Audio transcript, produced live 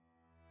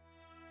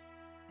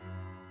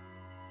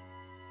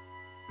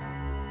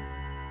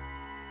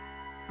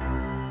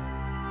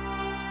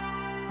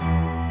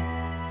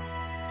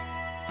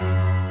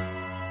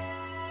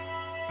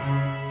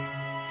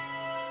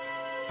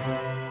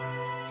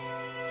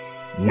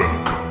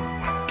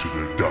Welcome to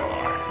the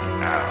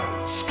Die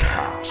As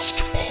Cast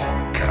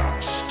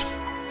podcast.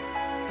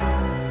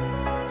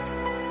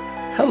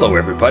 Hello,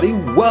 everybody.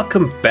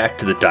 Welcome back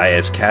to the Die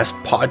As Cast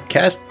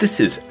podcast.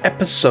 This is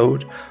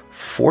episode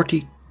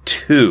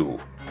 42.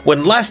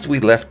 When last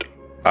we left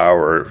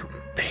our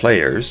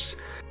players,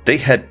 they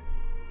had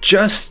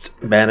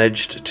just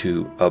managed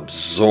to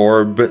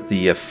absorb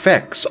the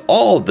effects,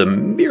 all the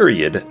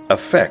myriad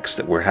effects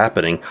that were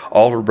happening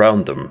all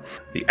around them,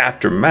 the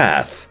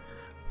aftermath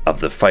of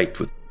the fight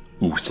with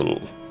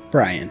Uthal.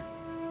 Brian.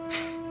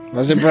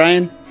 Was it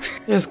Brian?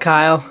 It was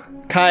Kyle.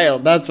 Kyle,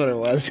 that's what it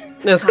was.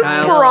 It was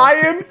Kyle.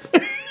 Brian!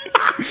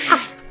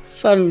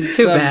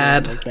 Too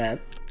bad. Like that.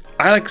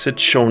 Alex had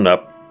shown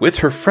up with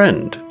her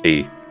friend,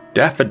 a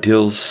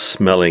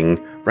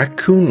daffodil-smelling,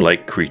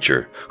 raccoon-like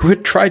creature who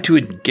had tried to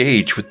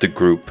engage with the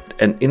group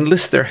and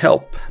enlist their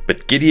help,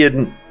 but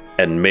Gideon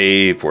and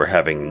Maeve were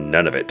having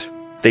none of it.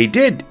 They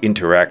did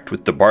interact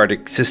with the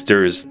Bardic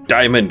sisters,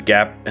 Diamond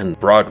Gap and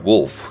Broad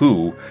Wolf,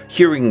 who,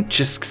 hearing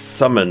Chisk's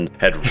summon,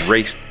 had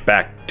raced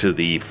back to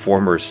the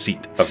former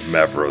seat of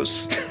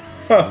Mavros.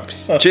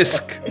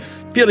 Chisk,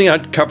 feeling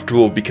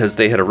uncomfortable because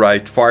they had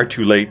arrived far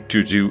too late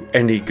to do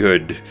any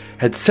good,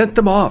 had sent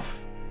them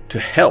off to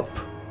help.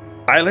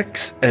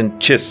 Alex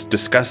and Chisk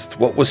discussed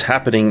what was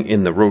happening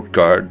in the Road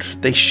Guard.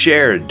 They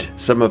shared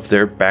some of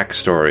their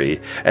backstory,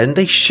 and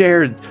they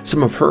shared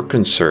some of her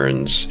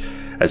concerns,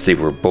 as they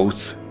were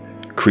both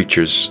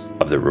creatures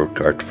of the Road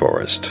Guard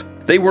forest.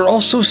 They were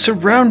also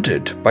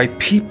surrounded by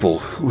people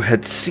who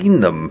had seen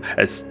them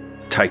as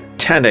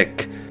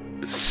titanic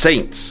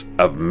saints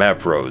of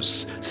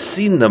Mavros,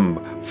 seen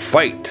them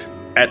fight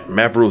at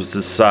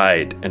Mavros'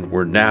 side, and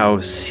were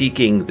now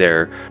seeking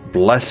their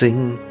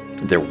blessing,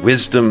 their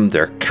wisdom,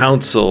 their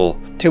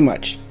counsel. Too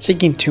much.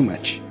 Seeking too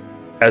much.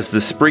 As the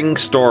spring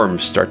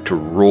storms start to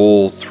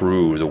roll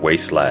through the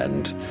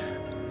wasteland,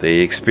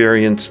 they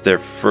experienced their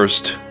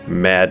first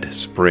mad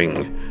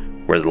spring,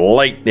 where the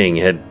lightning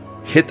had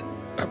hit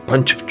a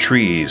bunch of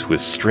trees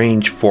with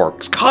strange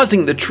forks,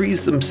 causing the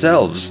trees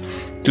themselves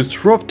to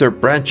throw up their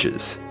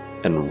branches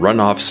and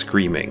run off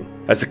screaming.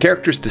 As the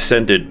characters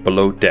descended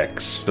below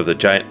decks of the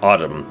giant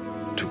autumn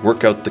to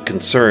work out the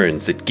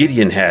concerns that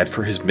Gideon had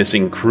for his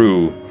missing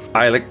crew,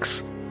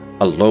 Alex,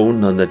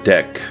 alone on the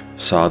deck,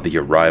 saw the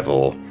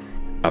arrival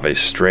of a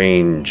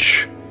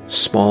strange,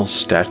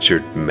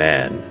 small-statured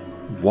man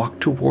walk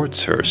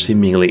towards her,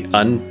 seemingly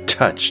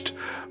untouched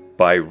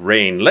by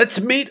rain.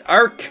 Let's meet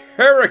our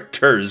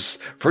characters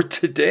for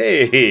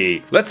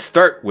today. Let's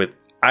start with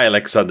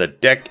Alex on the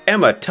deck.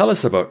 Emma, tell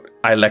us about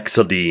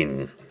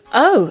Alexaldine.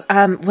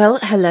 Well,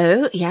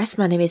 hello. Yes,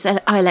 my name is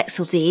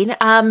Alexaldine.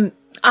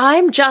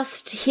 I'm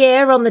just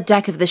here on the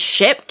deck of the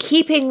ship,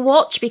 keeping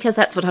watch because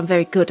that's what I'm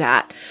very good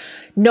at.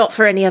 Not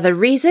for any other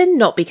reason,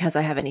 not because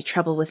I have any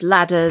trouble with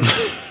ladders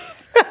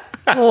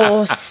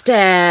or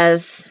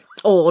stairs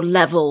or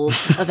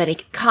levels of any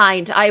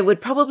kind. I would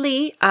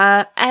probably,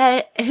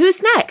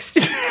 who's next?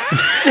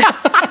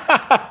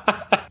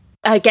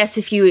 I guess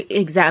if you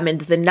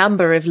examined the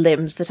number of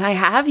limbs that I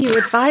have, you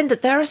would find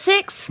that there are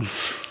 6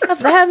 of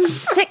them.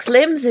 6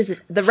 limbs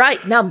is the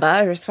right number,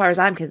 as far as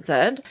I'm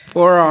concerned.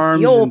 4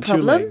 arms it's your and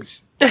problem. 2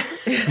 legs.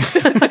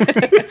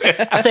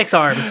 6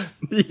 arms.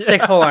 Yeah.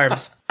 6 whole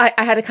arms. I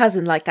had a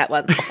cousin like that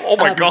once. Oh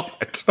my god.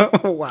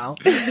 Oh, wow.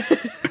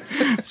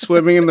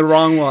 Swimming in the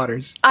wrong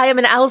waters. I am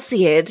an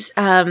Alseid.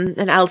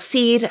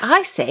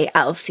 I say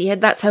Alseid.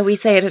 That's how we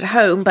say it at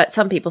home, but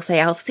some people say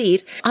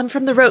Alseid. I'm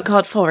from the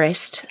Rotgard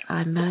Forest.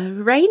 I'm a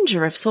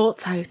ranger of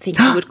sorts. I think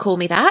you would call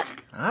me that.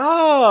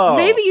 Oh.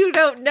 Maybe you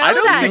don't know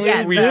that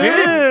yet. We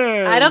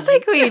did. I don't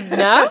think we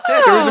know.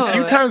 There was a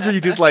few times where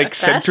you did like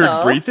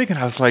centered breathing, and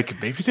I was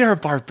like, maybe they're a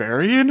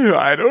barbarian who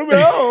I don't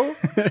know.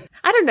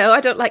 I don't know.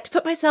 I don't like to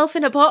put myself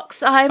in a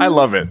box. I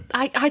love it.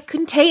 I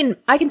contain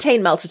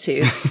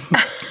multitudes.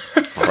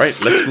 All right,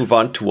 let's move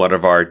on to one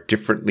of our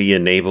differently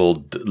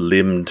enabled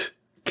limbed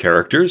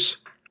characters,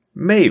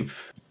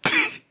 Maeve.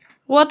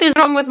 What is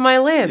wrong with my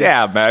limbs?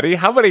 Yeah, Maddie,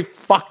 how many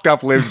fucked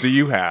up limbs do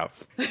you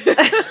have?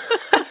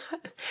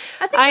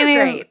 I think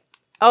they're great.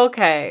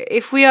 Okay,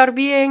 if we are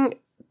being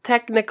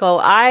technical,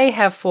 I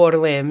have 4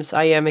 limbs.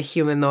 I am a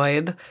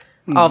humanoid.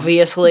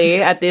 Obviously,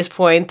 at this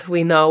point,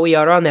 we know we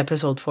are on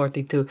episode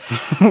 42.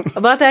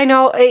 But I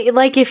know,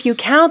 like, if you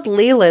count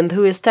Leland,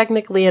 who is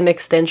technically an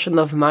extension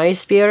of my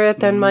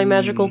spirit and my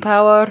magical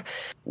power,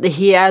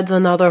 he adds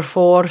another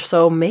 4,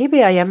 so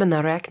maybe I am an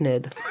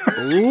arachnid.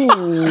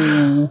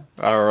 Ooh.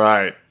 All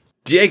right.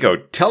 Diego,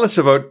 tell us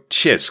about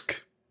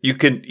Chisk. You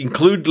can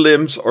include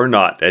limbs or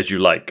not, as you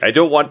like. I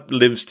don't want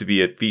limbs to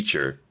be a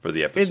feature for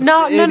the episode.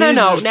 No. It is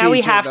Now a we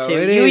feature, have though.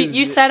 to. It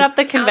You is. set up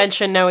the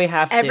convention, now we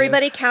have to.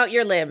 Everybody count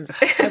your limbs.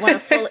 I want a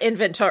full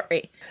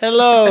inventory.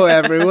 Hello,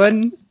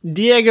 everyone.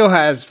 Diego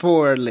has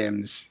 4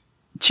 limbs.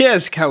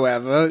 Chisk,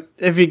 however,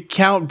 if you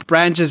count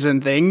branches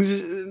and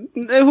things,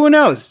 who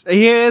knows?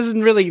 He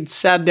hasn't really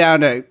sat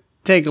down to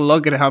take a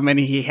look at how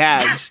many he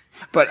has.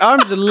 But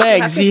arms and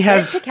legs, he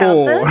has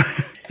 4.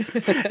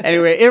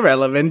 Anyway,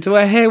 irrelevant.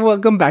 Well, hey,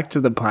 welcome back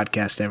to the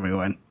podcast,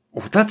 everyone.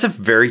 Well, that's a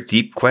very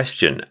deep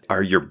question.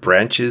 Are your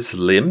branches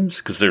limbs?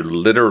 Because they're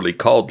literally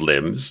called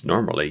limbs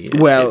normally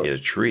in a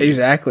tree.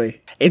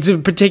 Exactly. It's a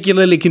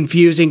particularly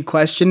confusing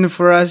question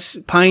for us,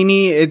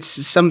 Piney. It's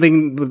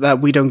something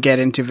that we don't get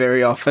into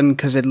very often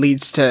because it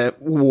leads to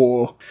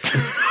war.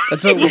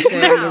 That's what we say.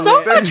 There's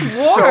so much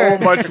war. So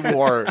much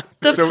war.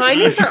 The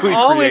Pineys are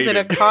always in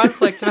a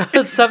conflict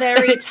about something.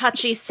 Very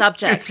touchy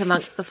subject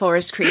amongst the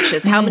forest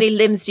creatures. How many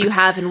limbs do you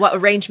have and what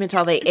arrangement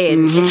are they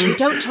in? We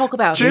don't talk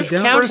about Just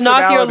it. Count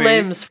not your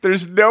limbs.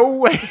 There's no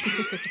way.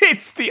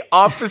 It's the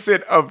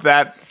opposite of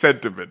that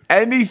sentiment.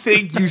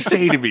 Anything you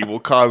say to me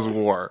will cause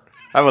war.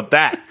 How about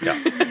that? Yeah.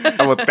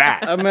 How about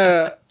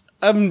that?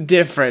 I'm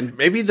different.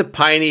 Maybe the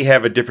Piney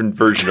have a different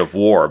version of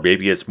war.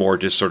 Maybe it's more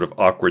just sort of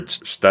awkward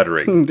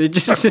stuttering. They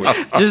just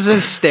a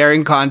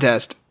staring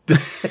contest.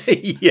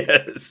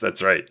 Yes,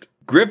 that's right.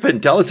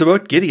 Griffin, tell us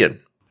about Gideon.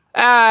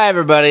 Hi,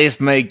 everybody.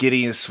 It's me,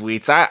 Gideon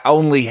Sweets. I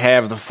only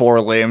have the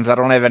 4 limbs. I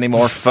don't have any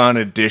more fun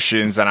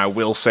additions, and I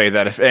will say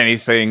that, if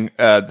anything,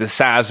 the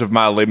size of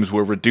my limbs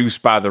were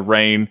reduced by the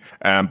rain,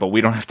 but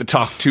we don't have to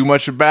talk too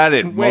much about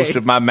it. Most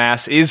of my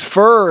mass is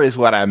fur, is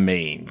what I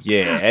mean.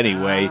 Yeah,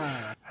 anyway,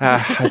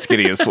 that's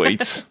Gideon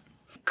Sweets.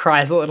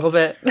 Cries a little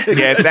bit.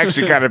 Yeah, it's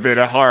actually kind of been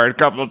a hard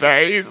couple of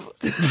days.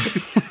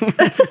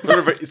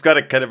 He's got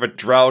a kind of a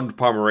drowned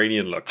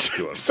Pomeranian look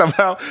to him.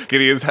 Somehow,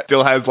 Gideon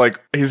still has, like,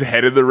 his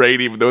head in the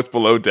rain, even though it's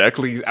below deck.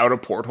 Like, he's out a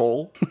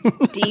porthole.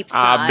 Deep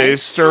sigh.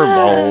 Mr.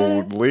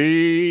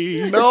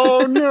 Lonely.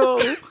 No.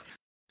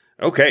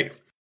 Okay.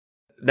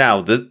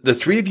 Now, the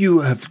 3 of you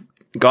have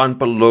gone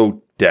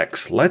below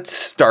decks. Let's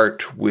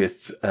start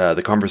with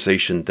the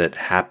conversation that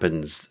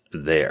happens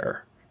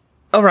there.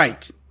 All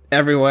right,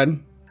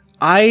 everyone.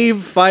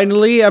 I'm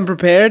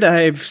prepared.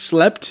 I've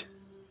slept.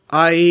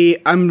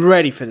 I'm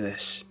ready for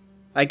this.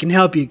 I can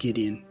help you,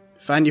 Gideon.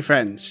 Find your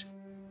friends.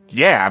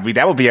 Yeah, I mean,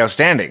 that would be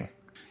outstanding.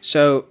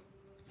 So,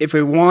 if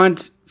we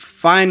want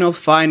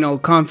final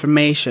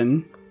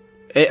confirmation,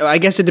 I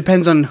guess it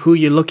depends on who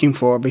you're looking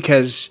for,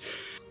 because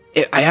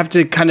I have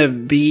to kind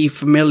of be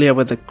familiar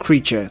with the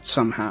creature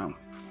somehow.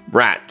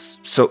 Right.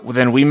 So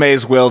then we may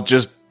as well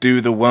just do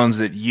the ones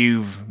that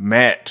you've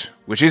met,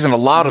 which isn't a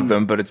lot of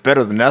them, but it's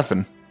better than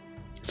nothing.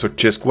 So,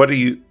 Chisk, what have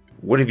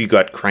you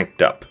got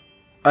cranked up?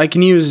 I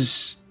can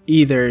use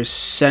either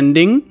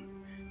sending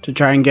to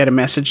try and get a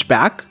message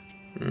back.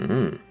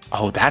 Mm-hmm.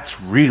 Oh,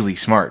 that's really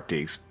smart,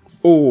 Diggs.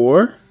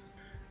 Or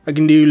I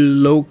can do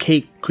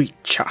locate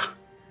creature.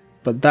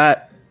 But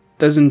that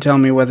doesn't tell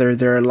me whether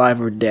they're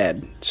alive or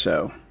dead,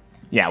 so...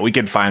 Yeah, we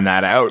can find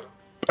that out.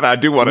 But I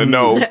do want to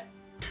know.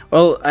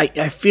 Well,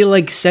 I feel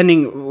like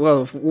sending...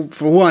 Well,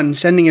 for one,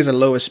 sending is a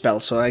lowest spell,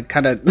 so I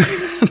kind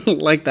of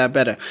like that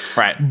better.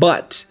 Right.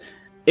 But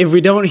if we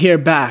don't hear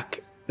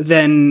back,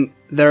 then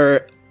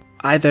they're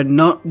either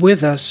not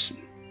with us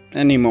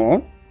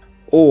anymore,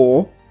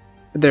 or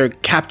they're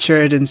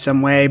captured in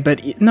some way.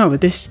 But no,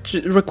 this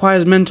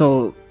requires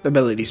mental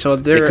ability, so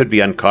They could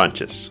be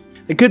unconscious.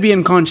 They could be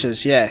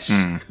unconscious,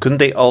 yes. Couldn't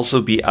they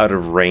also be out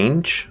of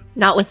range?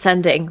 Not with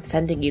sending.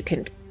 Sending, you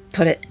can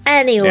put it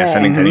anywhere. Yeah,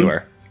 sending's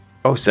anywhere.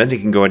 Oh,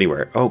 sending can go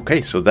anywhere.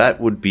 Okay, so that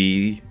would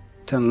be...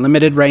 It's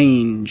unlimited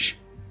range.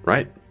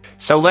 Right.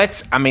 So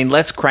let's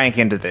crank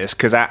into this,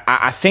 because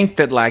I think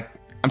that, like,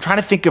 I'm trying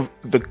to think of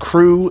the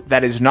crew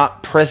that is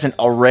not present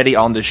already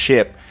on the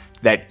ship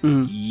that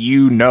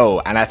you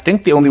know. And I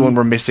think the only one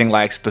we're missing,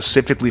 like,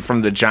 specifically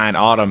from the Giant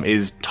Autumn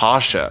is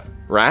Tasha,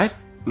 right?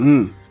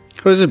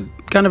 Who's a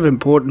kind of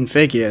important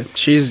figure.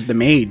 She's the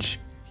mage.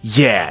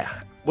 Yeah,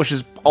 which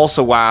is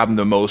also why I'm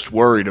the most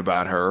worried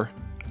about her.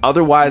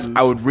 Otherwise,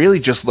 I would really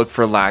just look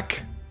for,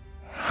 like,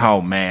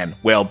 oh man,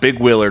 well, Big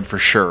Willard for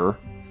sure,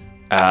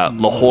 La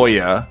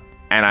Jolla,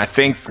 and I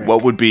think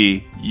what would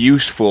be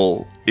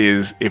useful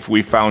is if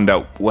we found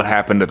out what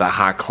happened to the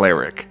High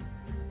Cleric.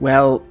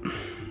 Well,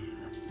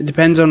 it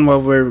depends on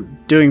what we're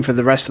doing for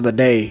the rest of the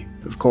day,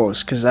 of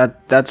course, because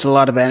that's a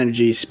lot of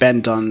energy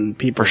spent on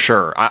people. For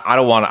sure, I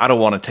don't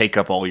want to take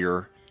up all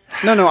your.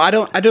 No, I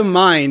don't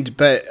mind,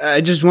 but I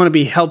just want to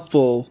be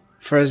helpful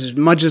for as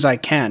much as I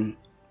can.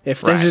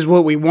 If this is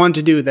what we want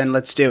to do, then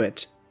let's do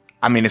it.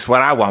 I mean, it's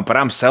what I want, but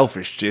I'm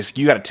selfish. Just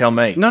you got to tell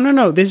me.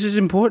 No. This is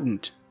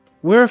important.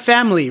 We're a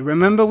family.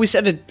 Remember, we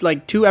said it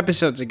like 2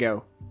 episodes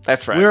ago.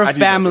 That's right. We're a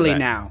family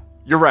now.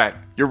 You're right.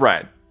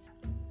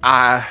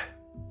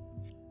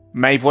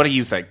 Maeve, what do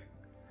you think?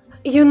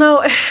 You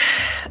know,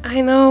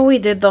 I know we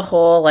did the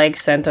whole, like,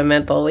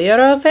 sentimental, we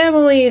are a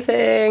family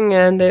thing,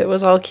 and it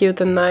was all cute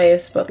and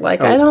nice, but,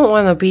 like, I don't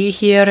want to be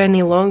here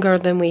any longer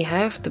than we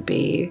have to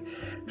be.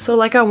 So,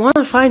 like, I want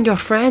to find your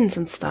friends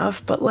and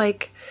stuff, but,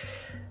 like,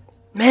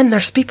 man,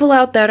 there's people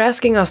out there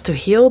asking us to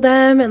heal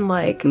them, and,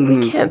 like,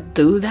 we can't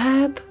do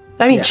that.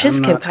 I mean, Chiz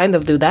can kind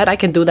of do that. I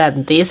can do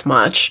that this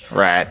much.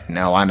 Right.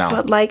 No, I know.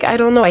 But, like, I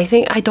don't know. I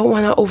think I don't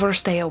want to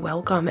overstay a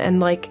welcome, and,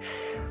 like,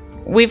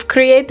 we've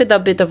created a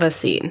bit of a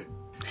scene,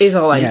 is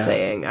all I'm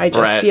saying. I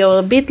just feel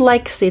a bit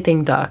like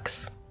sitting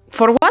ducks.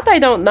 For what I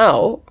don't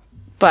know,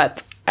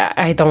 but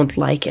I don't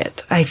like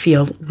it. I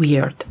feel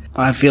weird.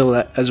 I feel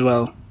that as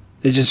well.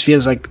 It just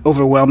feels like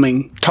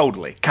overwhelming.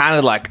 Totally. Kind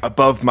of like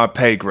above my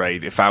pay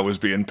grade if I was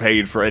being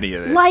paid for any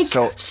of this. Like,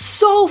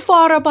 so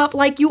far above,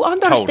 like, you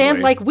understand,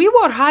 Totally. like, we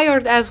were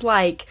hired as,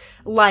 like,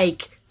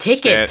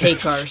 ticket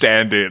takers.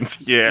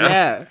 Stand-ins.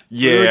 Yeah.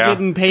 We were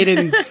getting paid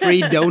in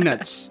free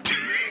donuts.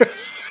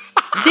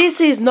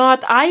 This is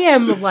not, I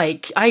am,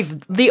 like,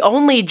 the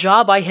only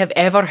job I have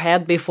ever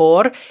had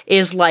before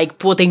is, like,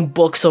 putting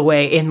books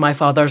away in my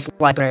father's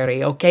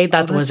library, okay?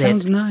 That was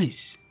sounds it.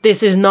 nice.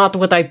 This is not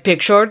what I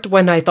pictured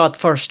when I thought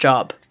first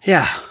job.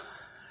 Yeah.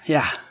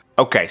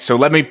 Okay, so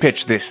let me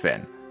pitch this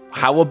then.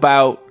 How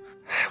about,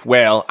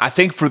 well, I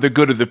think for the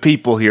good of the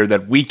people here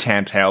that we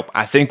can't help,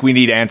 I think we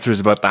need answers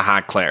about the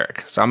High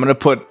Cleric. So I'm going to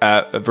put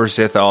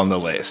Versitha on the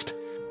list.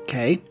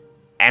 Okay.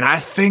 And I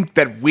think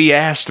that we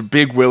asked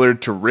Big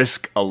Willard to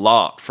risk a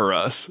lot for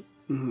us.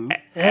 Mm-hmm.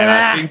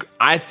 And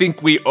I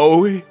think we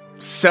owe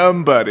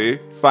somebody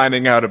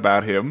finding out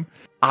about him.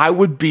 I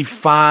would be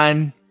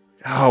fine.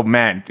 Oh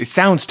man, it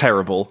sounds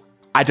terrible.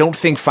 I don't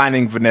think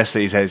finding Vanessa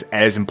is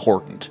as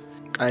important.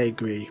 I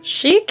agree.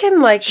 She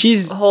can, like,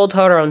 hold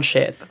her own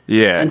shit.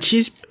 Yeah. And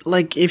she's,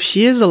 like, if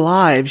she is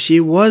alive, she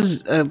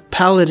was a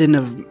paladin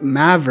of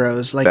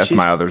Mavros. Like, That's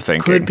my other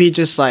thinking. Could be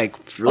just, like,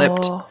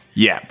 flipped. Oh,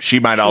 Yeah, she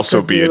might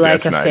also could be a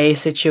like Death a Knight. Fae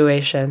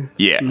situation.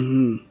 Yeah.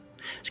 Mm-hmm.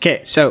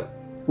 Okay, so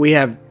we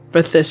have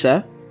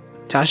Bethissa,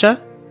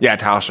 Tasha? Yeah,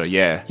 Tasha,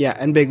 yeah. Yeah,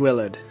 and Big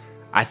Willard.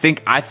 I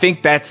think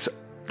that's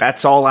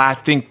all I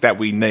think that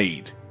we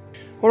need.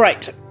 All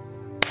right.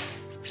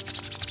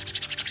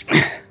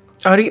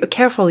 Are you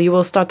careful? You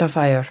will start a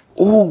fire.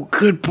 Oh,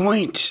 good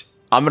point.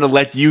 I'm going to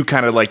let you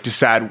kind of like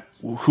decide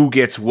who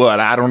gets what.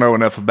 I don't know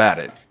enough about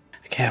it.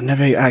 Okay, I've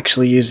never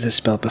actually used this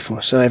spell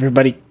before, so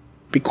everybody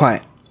be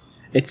quiet.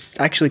 It's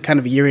actually kind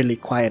of eerily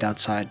quiet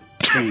outside.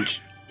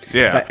 Strange.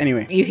 Yeah. But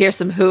anyway. You hear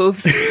some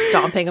hooves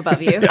stomping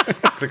above you.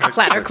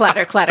 Clatter,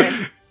 clatter,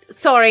 clatter.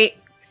 Sorry,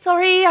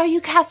 are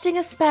you casting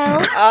a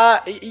spell?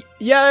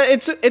 Yeah,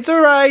 it's all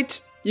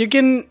right. You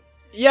can,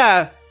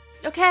 yeah.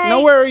 Okay.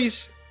 No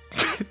worries.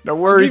 No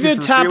worries. Give you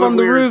a tap on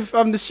the roof,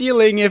 on the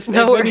ceiling if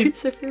No if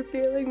worries if you're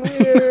feeling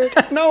weird.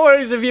 no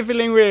worries if you're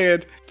feeling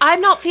weird.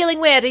 I'm not feeling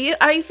weird.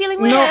 Are you feeling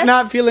weird? No,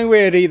 not feeling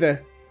weird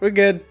either. We're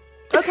good.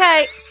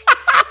 Okay.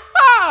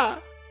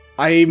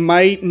 I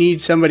might need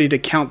somebody to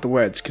count the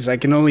words because I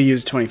can only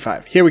use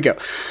 25. Here we go.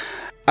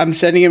 I'm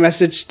sending a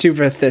message to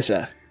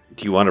Verthissa.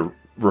 Do you want to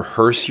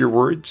rehearse your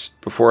words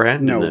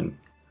beforehand? No. And then...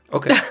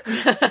 Okay.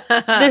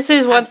 This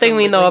is one thing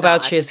we know Absolutely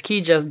about not. Chisk.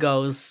 He just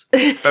goes.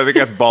 I think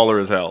that's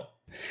baller as hell.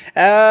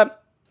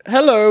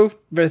 Hello,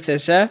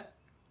 Verthissa.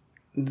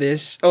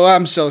 Oh,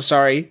 I'm so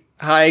sorry.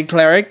 Hi,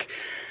 cleric.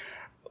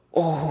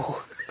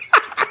 Oh.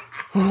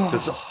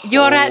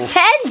 You're at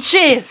 10,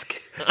 Chisk!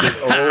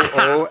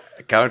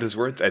 Count his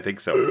words? I think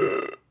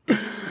so.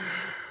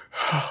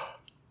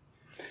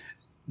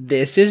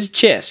 This is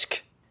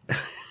Chisk.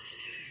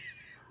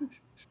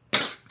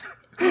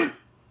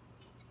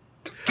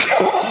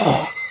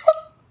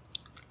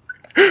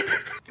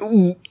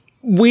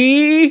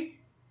 We,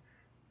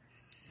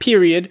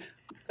 period.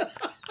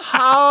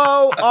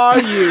 How are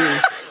you?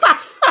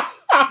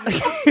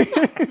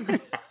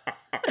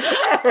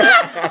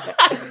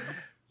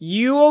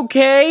 You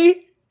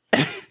okay?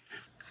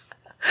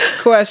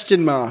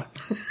 Question mark.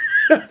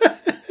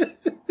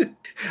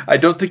 I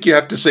don't think you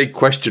have to say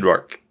question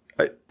mark.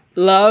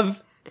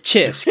 Love,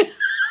 Chisk.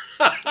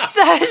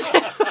 That's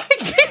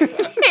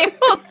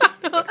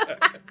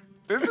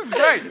This is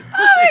great.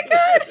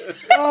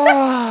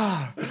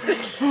 Oh,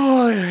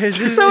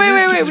 So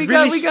wait, we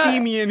got-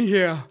 steamy in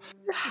here.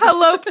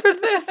 Hello,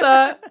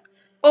 Professor.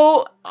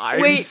 Oh,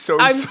 I'm so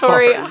I'm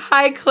sorry. sorry.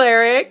 Hi,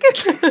 cleric.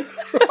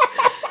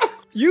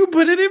 You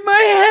put it in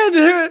my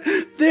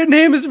head. Their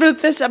name is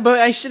Verthissa, but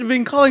I should have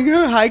been calling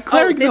her High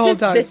Cleric the whole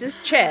time. This is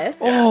Chess.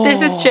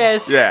 This is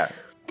Chisk. Yeah.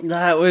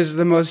 That was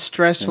the most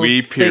stressful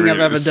We thing I've period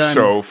ever is done.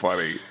 so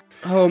funny.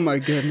 Oh my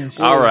goodness.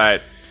 All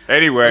right.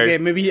 Anyway, Okay,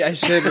 maybe I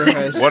should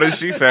rehearse. what does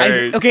she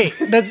say? Okay,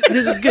 this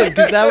is good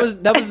because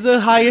that was the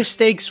higher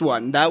stakes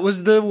one. That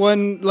was the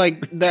one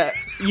like that,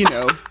 you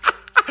know.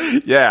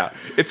 Yeah,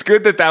 it's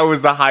good that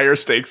was the higher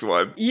stakes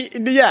one.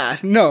 Yeah,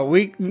 no,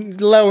 we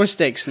lower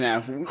stakes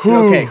now.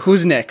 Okay,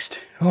 who's next?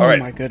 Oh right.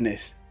 my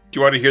goodness. Do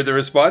you want to hear the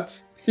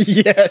response?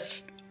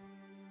 Yes.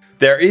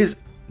 There is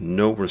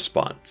no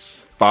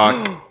response.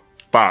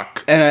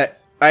 Fuck. And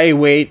I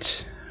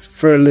wait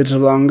for a little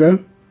longer.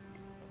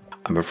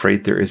 I'm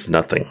afraid there is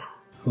nothing.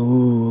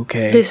 Ooh,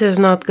 okay. This is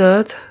not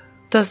good.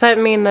 Does that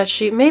mean that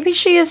maybe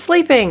she is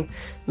sleeping?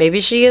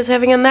 Maybe she is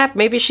having a nap.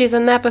 Maybe she's a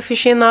nap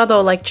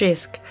aficionado like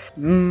Chisk.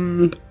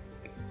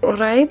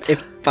 Right?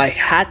 If I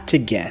had to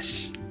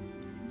guess,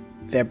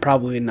 they're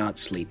probably not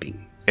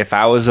sleeping. If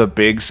I was a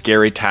big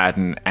scary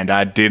titan and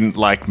I didn't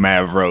like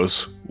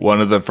Mavros, one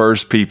of the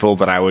first people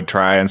that I would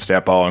try and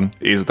step on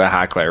is the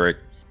High Cleric.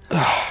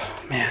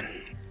 Man.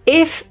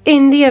 If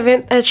in the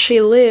event that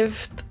she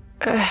lived,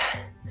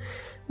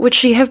 would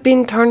she have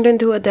been turned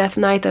into a Death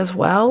Knight as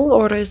well?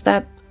 Or is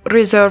that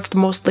reserved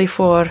mostly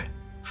for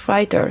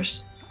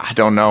fighters? I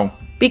don't know.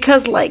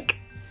 Because, like,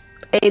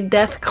 a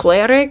death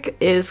cleric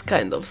is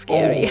kind of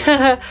scary.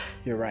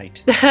 You're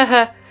right.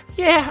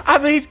 Yeah, I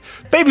mean,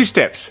 baby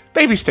steps.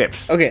 Baby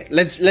steps. Okay,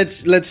 let's.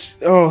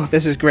 Oh,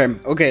 this is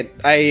grim. Okay,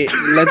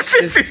 let's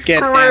just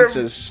get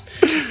answers.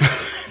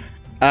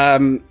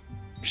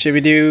 Should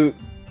we do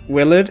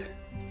Willard?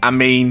 I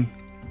mean,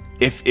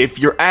 if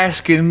you're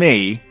asking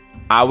me,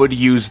 I would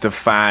use the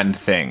find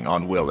thing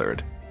on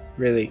Willard.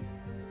 Really?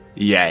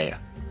 Yeah.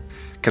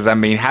 Because, I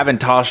mean, having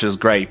Tasha's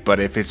great, but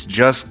if it's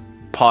just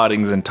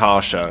Poddings and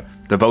Tasha,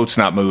 the boat's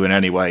not moving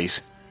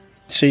anyways.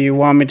 So you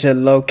want me to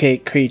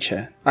locate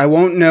creature? I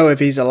won't know if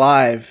he's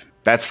alive.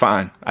 That's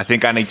fine. I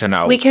think I need to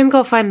know. We can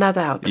go find that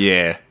out.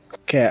 Yeah.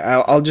 Okay,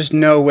 I'll just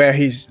know where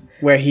he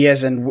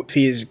is and if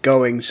he is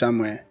going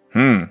somewhere.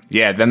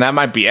 Yeah, then that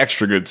might be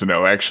extra good to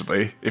know,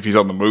 actually, if he's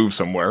on the move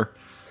somewhere.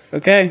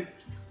 Okay.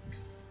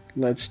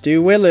 Let's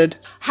do Willard.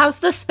 How's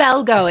the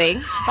spell going?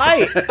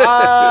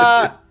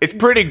 Hi. It's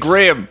pretty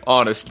grim,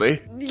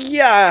 honestly.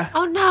 Yeah.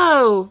 Oh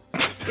no.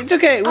 It's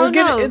okay.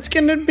 No. It's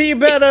gonna be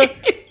better.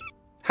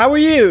 How are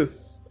you?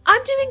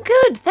 I'm doing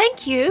good,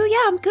 thank you.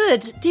 Yeah, I'm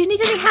good. Do you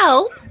need any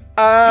help?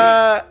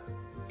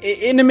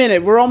 In a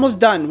minute. We're almost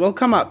done. We'll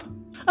come up.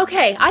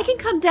 Okay, I can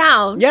come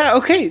down. Yeah,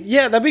 okay.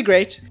 Yeah, that'd be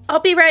great. I'll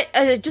be right.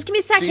 Just give me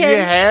a second. Do you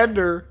hand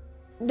or...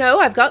 No,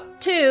 I've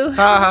got 2.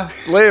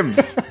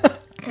 Limbs.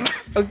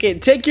 Okay,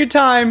 take your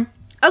time.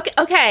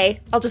 Okay.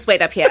 I'll just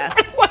wait up here.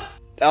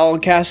 I'll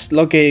cast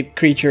Locate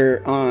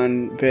Creature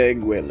on Big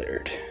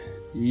Willard.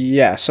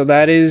 Yeah, so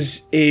that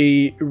is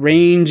a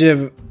range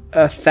of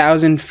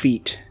 1,000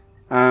 feet.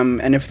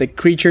 And if the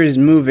creature is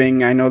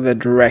moving, I know the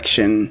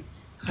direction.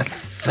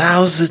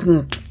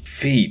 1,000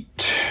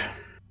 feet.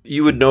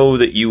 You would know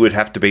that you would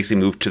have to basically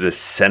move to the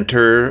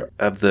center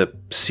of the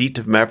seat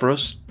of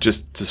Mavros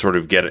just to sort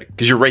of get it.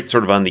 Because you're right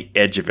sort of on the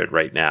edge of it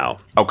right now.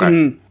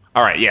 Okay.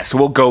 All right, yeah, so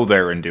we'll go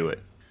there and do it.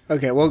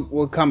 Okay,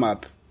 we'll come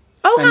up.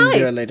 Oh, and hi.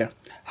 do it later.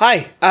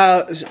 Hi.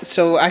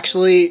 So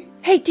actually,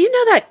 Hey, do you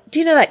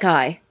know that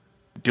guy?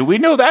 Do we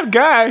know that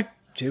guy?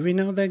 do we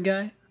know that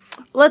guy?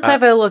 Let's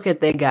have a look at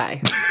the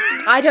guy.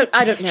 I don't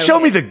know. Show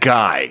him. me the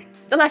guy.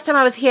 The last time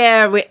I was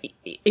here,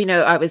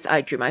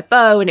 I drew my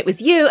bow and it was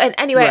you. And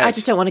anyway, I Right.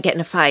 just don't want to get in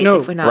a fight No,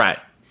 if we're not. Right.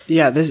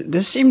 Yeah,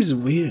 this seems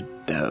weird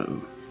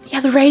though. Yeah,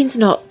 the rain's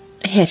not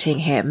hitting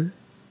him.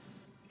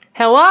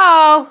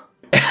 Hello?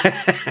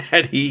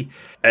 And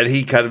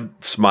he kind of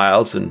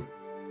smiles and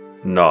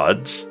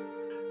nods.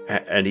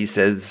 And he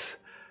says,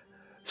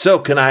 "So,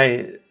 can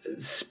I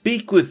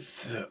speak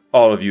with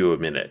all of you a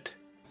minute?"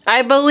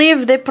 I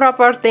believe the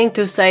proper thing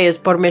to say is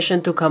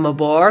permission to come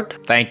aboard.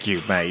 Thank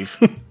you, Maeve.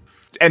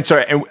 And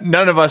sorry, and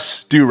none of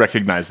us do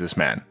recognize this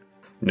man.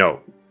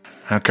 No.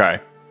 Okay.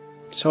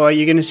 So are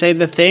you gonna say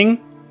the thing?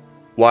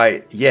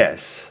 Why,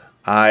 yes.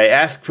 I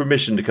asked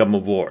permission to come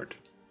aboard.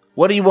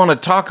 What do you want to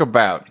talk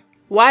about?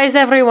 Why is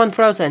everyone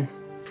frozen?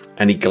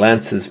 And he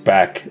glances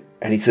back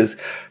and he says,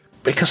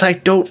 "Because I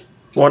don't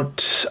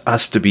want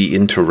us to be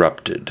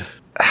interrupted."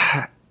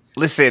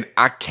 Listen,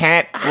 I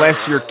can't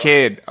bless your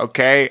kid,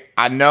 okay?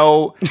 I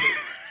know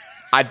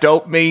I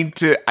don't mean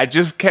to. I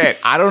just can't.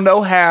 I don't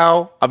know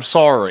how. I'm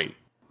sorry.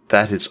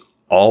 That is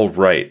all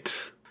right.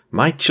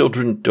 My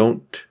children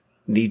don't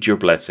need your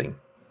blessing.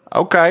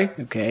 Okay.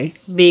 Okay.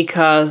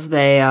 Because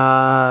they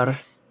are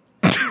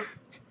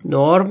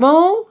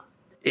normal?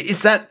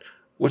 Is that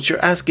what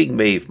you're asking,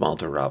 Maeve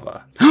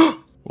Maldarava?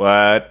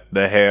 What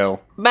the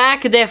hell?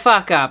 Back the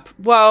fuck up.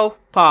 Whoa,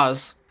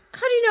 pause.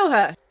 How do you know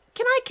her?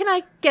 Can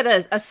I get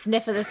a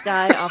sniff of this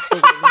guy off the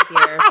wing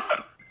here?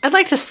 I'd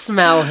like to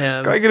smell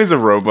him. Can I get his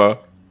aroma?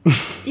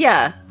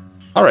 Yeah.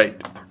 All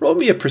right, roll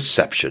me a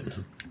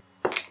perception.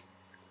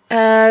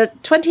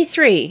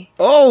 23.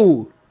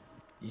 Oh,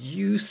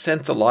 You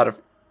sense a lot of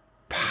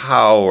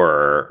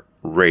power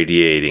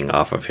radiating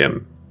off of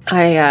him.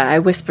 I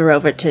whisper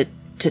over to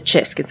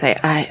Chisk and say,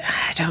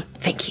 I don't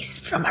think he's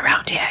from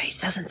around here. He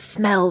doesn't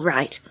smell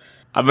right.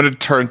 I'm going to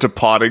turn to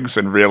Poddings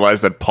and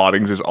realize that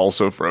Poddings is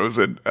also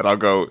frozen. And I'll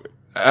go,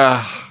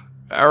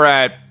 all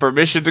right,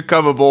 permission to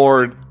come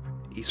aboard.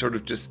 He sort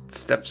of just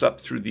steps up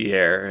through the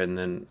air and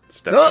then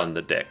steps on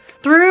the deck.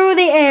 Through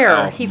the air,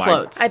 Oh he my-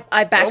 floats.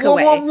 I back whoa,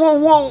 away.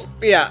 whoa.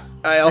 Yeah,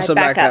 I also I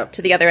back back up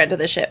to the other end of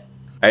the ship.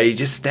 He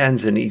just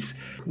stands and he's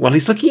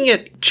looking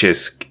at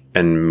Chisk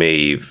and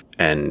Maeve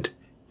and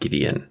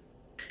Gideon.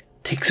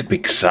 Takes a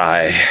big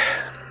sigh.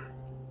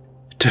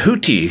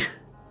 Tahuti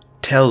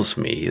tells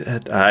me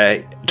that I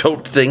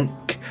don't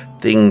think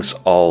things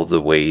all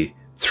the way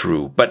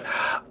through, but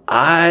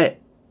I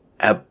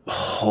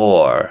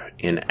abhor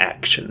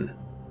inaction.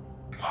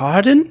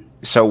 Pardon?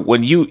 So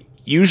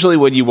usually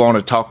when you want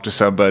to talk to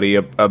somebody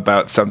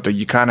about something,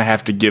 you kind of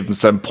have to give them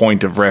some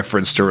point of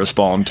reference to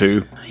respond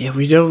to. Yeah,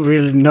 we don't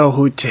really know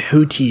who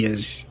Tahuti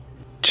is.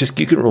 Chisk,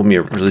 you can roll me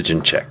a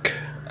religion check.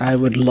 I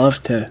would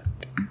love to.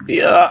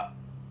 Yeah.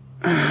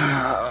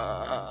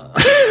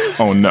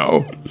 Oh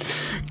no.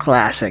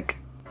 Classic.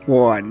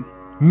 1.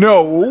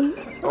 No.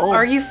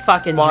 Are you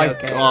fucking My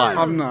joking? God.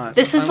 I'm not.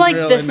 This is I'm like,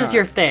 really this is not.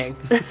 your thing.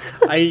 It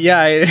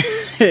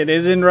It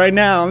isn't right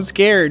now. I'm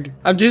scared.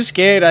 I'm too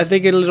scared. I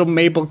think a little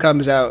maple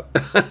comes out.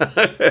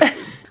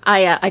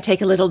 I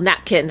take a little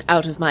napkin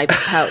out of my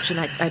pouch and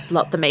I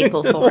blot the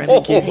maple for him.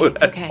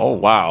 It's okay. Oh,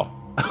 wow.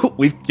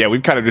 We've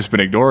kind of just been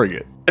ignoring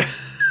it.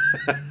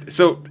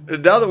 So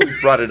now that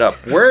we've brought it up,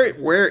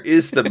 where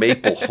is the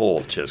maple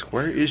hole, Chisk?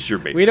 Where is your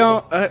maple?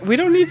 We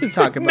don't need to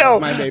talk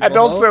about my maple and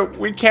hole. also,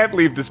 we can't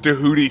leave this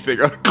Tahootie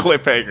thing on a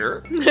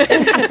cliffhanger.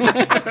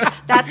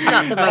 That's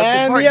not the most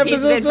And the important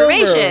piece of episode's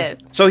information.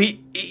 So he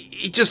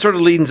just sort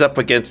of leans up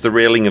against the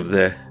railing of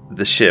the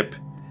ship,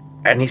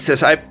 and he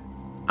says,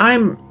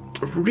 "I'm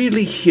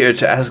really here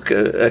to ask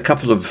a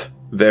couple of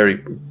very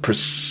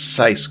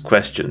precise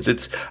questions.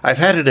 I've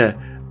had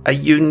a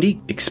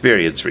unique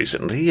experience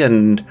recently,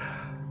 and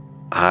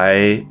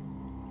I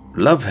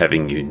love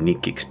having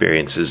unique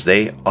experiences.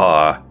 They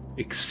are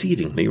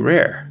exceedingly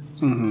rare."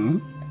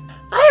 I'm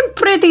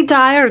pretty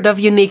tired of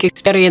unique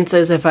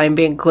experiences, if I'm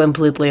being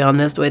completely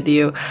honest with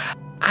you.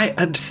 I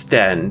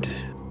understand.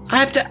 I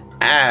have to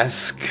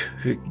ask,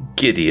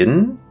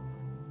 Gideon,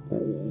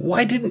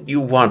 why didn't you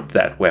want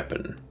that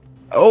weapon?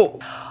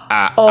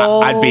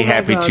 I'd be my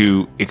happy God.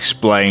 to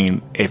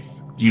explain if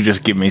you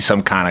just give me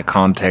some kind of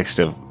context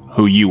of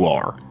who you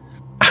are.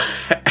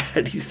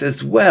 And he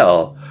says,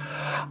 well,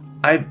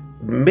 I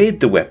made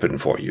the weapon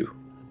for you.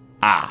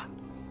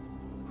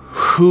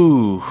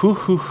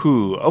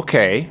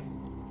 Okay.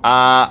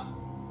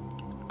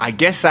 I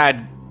guess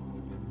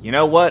you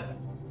know what?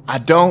 I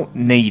don't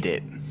need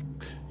it.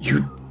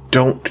 You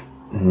don't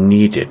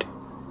need it.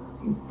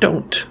 You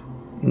don't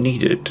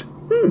need it.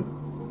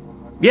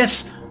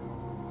 Yes,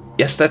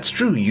 that's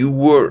true. You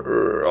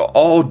were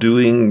all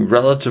doing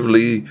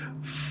relatively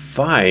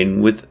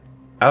fine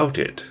without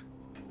it.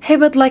 Hey,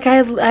 but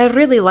I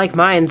really like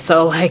mine,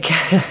 so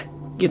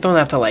you don't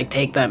have to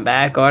take them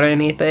back or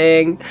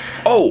anything.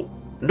 Oh,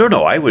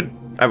 no, I would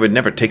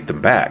never take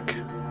them back.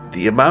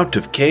 The amount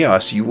of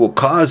chaos you will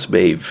cause,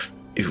 Maeve,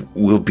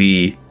 will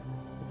be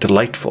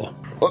delightful.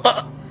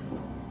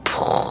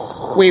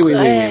 Wait.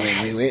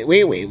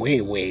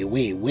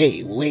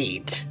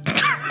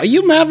 Are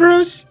you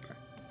Mavros?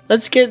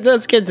 Let's get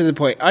to the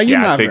point. Are you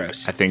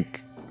Mavros? I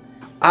think.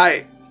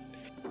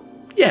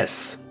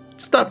 Yes,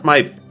 it's not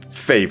my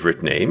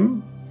favorite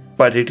name,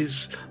 but it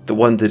is the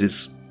one that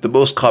is the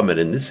most common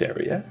in this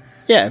area.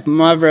 Yeah,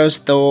 Mavros,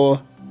 Thor,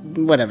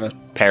 whatever.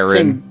 Perrin.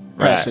 Same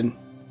person.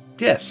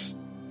 Yes,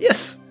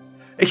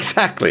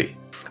 exactly.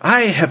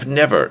 I have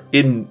never,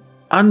 in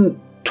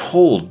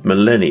untold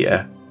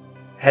millennia,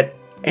 had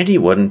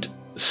anyone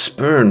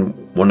spurn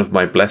one of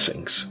my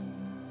blessings.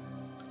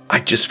 I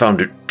just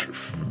found it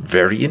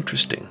very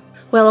interesting.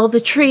 Well, all the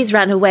trees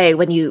ran away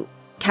when you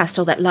cast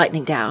all that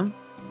lightning down.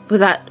 Was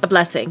that a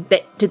blessing?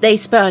 Did they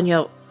spurn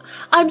your...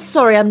 I'm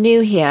sorry, I'm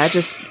new here,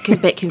 just a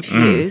bit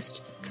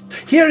confused.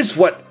 Here is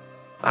what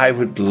I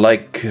would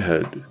like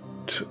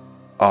to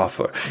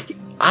offer.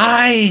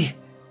 I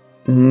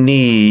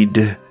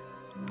need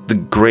the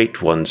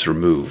Great Ones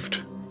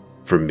removed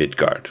from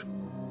Midgard.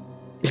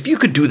 If you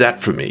could do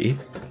that for me,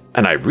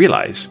 and I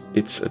realize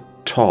it's a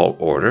tall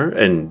order,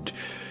 and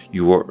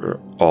you are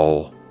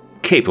all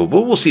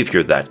capable, we'll see if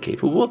you're that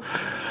capable,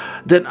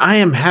 then I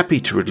am happy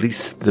to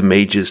release the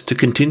mages to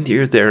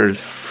continue their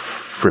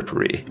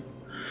frippery.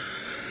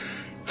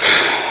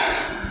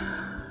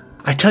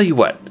 I tell you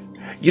what,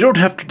 you don't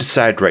have to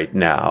decide right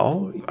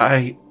now.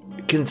 I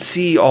can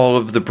see all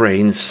of the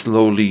brains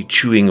slowly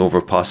chewing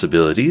over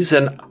possibilities,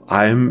 and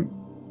I'm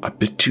a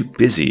bit too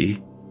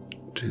busy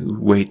to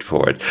wait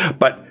for it.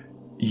 But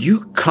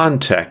you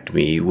contact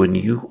me when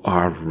you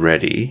are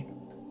ready,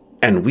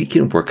 and we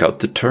can work out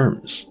the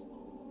terms.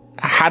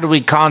 How do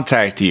we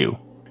contact you?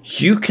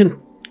 You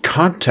can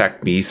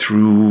contact me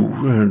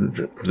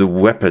through the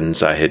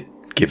weapons I had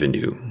given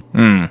you.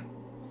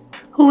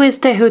 Who is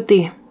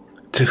Tehuti?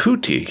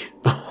 Tahootie?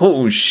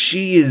 Oh,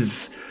 she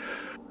is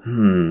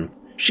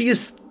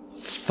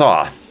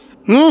Thoth.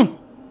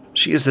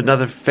 She is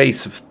another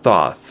face of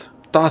Thoth.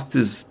 Thoth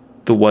is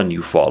the one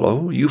you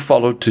follow. You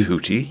follow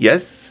Tahootie,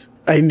 yes?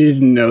 I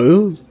didn't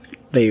know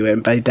they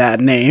went by that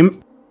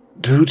name.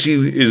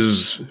 Tahootie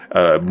is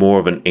more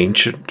of an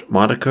ancient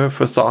moniker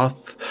for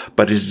Thoth,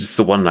 but it is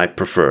the one I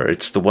prefer.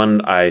 It's the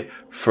one I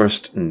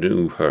first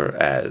knew her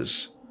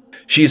as.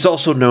 She is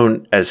also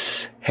known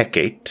as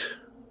Hecate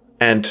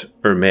and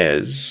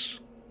Hermes.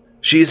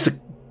 She is the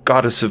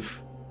goddess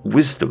of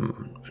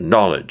wisdom and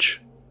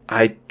knowledge.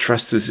 I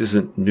trust this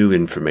isn't new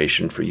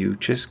information for you,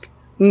 Chisk?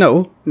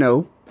 No.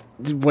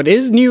 What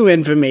is new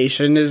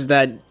information is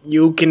that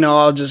you can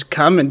all just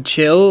come and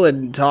chill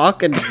and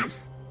talk and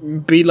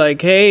be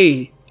like,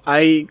 hey,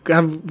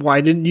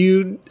 why did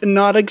you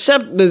not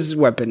accept this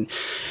weapon?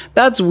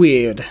 That's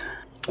weird.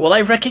 Well,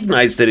 I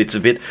recognize that it's a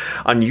bit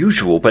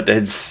unusual, but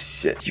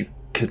as you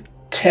can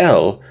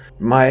tell,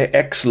 my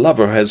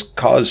ex-lover has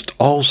caused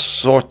all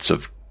sorts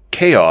of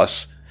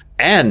chaos,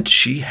 and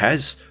she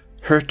has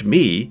hurt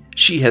me.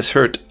 She has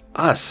hurt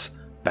us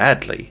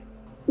badly.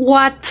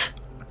 What?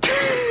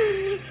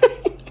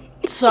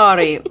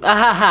 Sorry.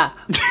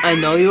 I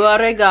know you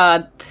are a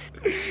god.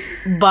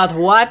 But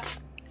what?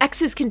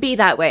 exes can be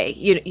that way,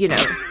 you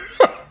know.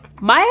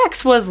 My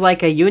ex was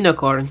like a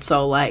unicorn,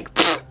 so like,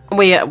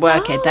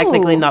 okay,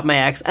 technically not my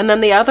ex. And then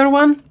the other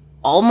one,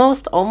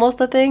 almost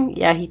a thing.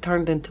 Yeah, he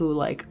turned into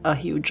like a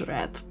huge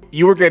rat.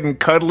 You were getting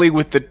cuddly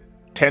with the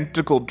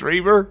tentacle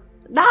dreamer?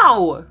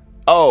 No!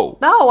 Oh.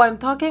 No, I'm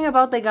talking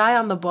about the guy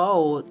on the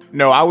boat.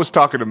 No, I was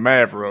talking to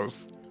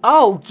Mavros.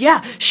 Oh,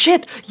 yeah,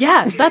 shit,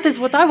 yeah, that is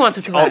what I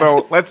wanted to ask.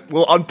 Although,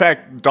 we'll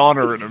unpack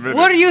Donner in a minute.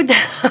 Were you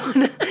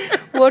down?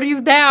 Were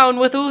you down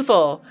with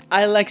Uthal?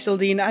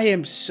 Alexaldine, I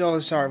am so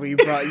sorry we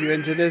brought you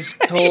into this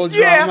whole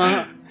Yeah.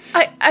 drama.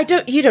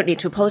 You don't need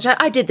to apologize.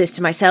 I did this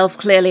to myself.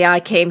 Clearly,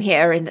 I came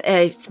here and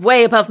it's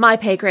way above my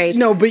pay grade.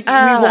 No, but we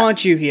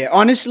want you here.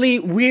 Honestly,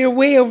 we're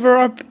way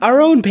over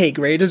our own pay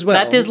grade as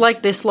well. That is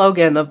like the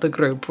slogan of the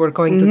group. We're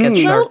going to get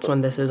shirts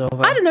when this is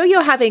over. I don't know,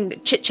 you're having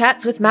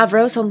chit-chats with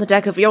Mavros on the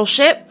deck of your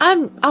ship.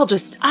 I'll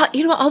just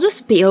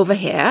be over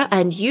here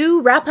and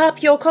you wrap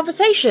up your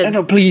conversation.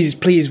 No,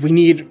 please, we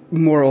need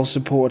moral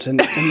support and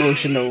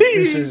emotional.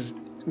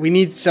 We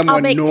need someone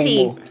I'll make normal.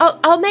 tea.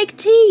 I'll make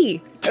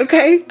tea.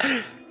 Okay.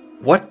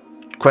 What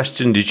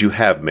question did you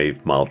have,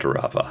 Maeve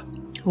Maldorava?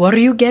 Were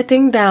you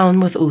getting down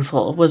with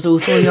Uthal? Was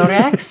Uthal your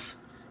ex?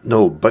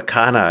 No,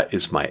 Bacana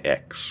is my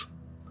ex.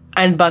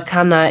 And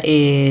Bacana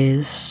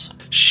is...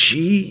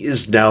 She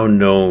is now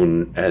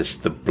known as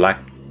the Black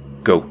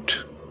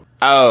Goat.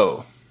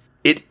 Oh.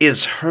 It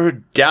is her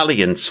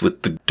dalliance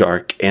with the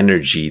dark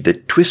energy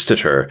that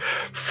twisted her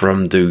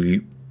from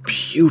the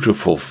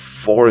beautiful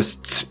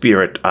forest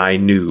spirit I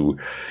knew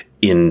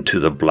into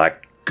the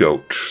Black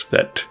Goat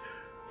that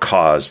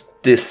caused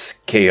this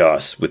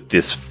chaos with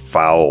this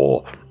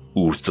foul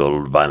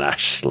Uthal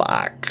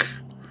Vanashlag.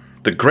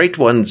 The Great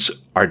Ones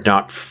are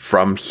not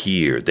from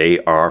here. They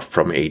are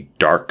from a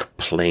dark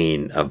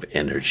plane of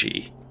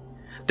energy.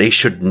 They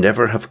should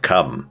never have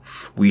come.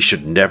 We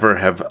should never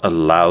have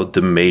allowed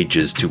the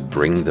mages to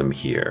bring them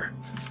here.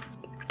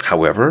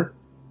 However,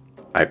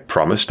 I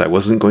promised I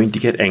wasn't going to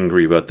get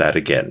angry about that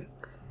again.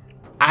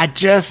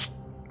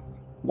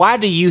 Why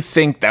do you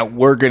think that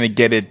we're gonna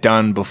get it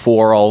done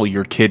before all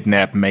your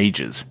kidnapped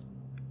mages?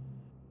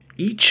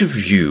 Each of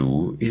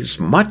you is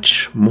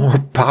much more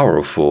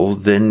powerful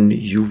than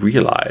you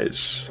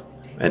realize.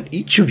 And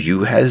each of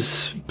you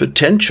has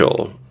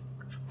potential.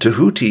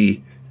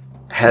 Tahuti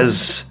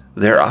has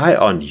their eye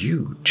on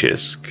you,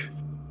 Chisk.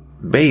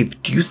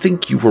 Maeve, do you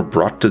think you were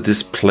brought to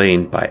this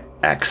plane by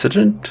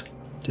accident?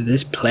 To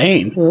this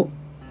plane?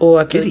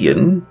 What?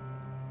 Gideon,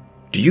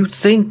 do you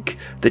think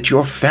that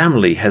your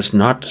family has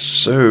not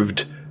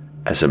served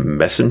as a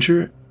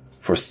messenger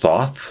for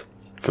Thoth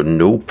for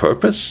no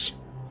purpose?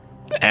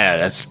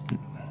 That's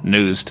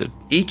news to...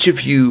 Each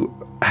of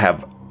you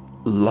have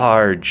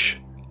large,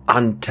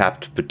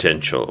 untapped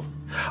potential.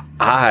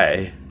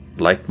 I,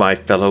 like my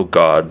fellow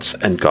gods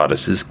and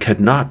goddesses,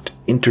 cannot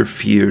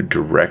interfere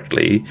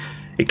directly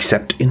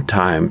except in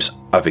times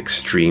of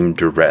extreme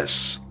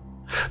duress.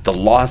 The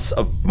loss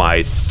of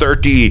my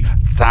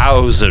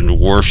 30,000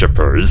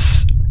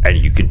 worshippers, and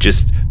you can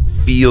just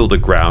feel the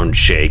ground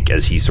shake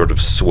as he sort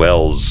of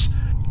swells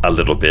a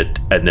little bit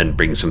and then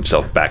brings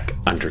himself back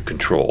under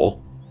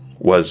control,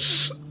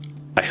 was,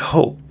 I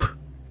hope,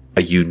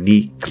 a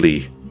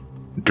uniquely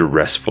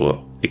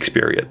duressful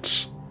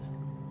experience.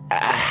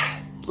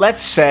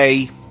 Let's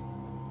say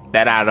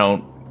that I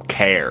don't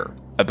care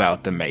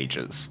about the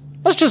mages.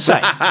 Let's just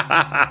say.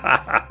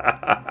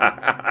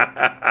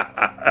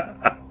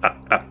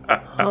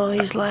 Oh,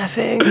 he's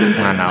laughing.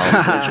 I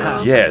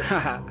know. Yes.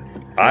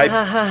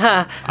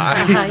 Yeah,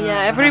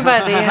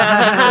 everybody.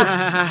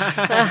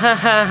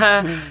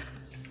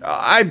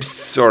 I'm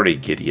sorry,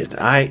 Gideon.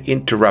 I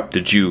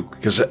interrupted you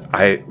because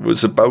I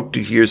was about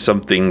to hear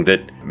something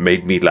that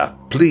made me laugh.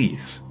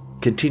 Please,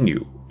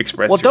 continue.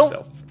 Express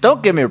yourself.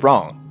 Don't get me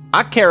wrong.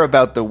 I care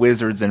about the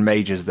wizards and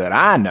mages that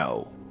I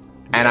know.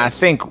 And I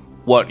think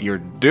what you're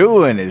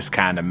doing is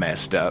kind of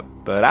messed up.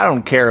 But I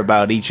don't care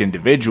about each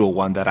individual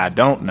one that I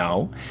don't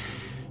know.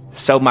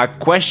 So my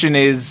question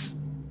is,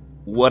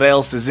 what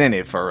else is in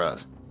it for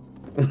us?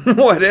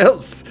 What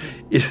else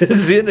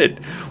is in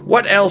it?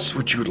 What else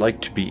would you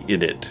like to be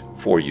in it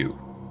for you?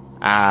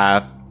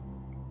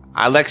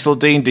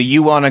 Alexaldine, do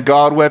you want a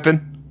god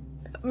weapon?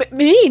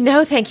 Me?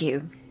 No, thank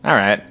you. All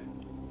right.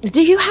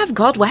 Do you have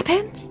god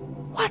weapons?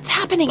 What's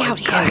happening out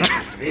here?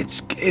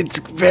 It's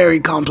very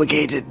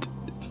complicated.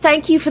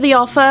 Thank you for the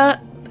offer,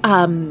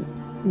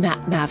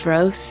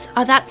 Mavros.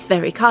 That's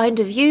very kind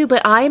of you,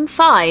 but I'm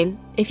fine.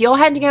 If you're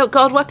handing out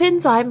god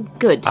weapons, I'm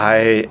good.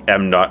 I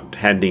am not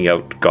handing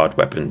out god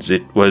weapons.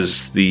 It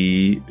was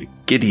the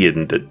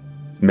Gideon that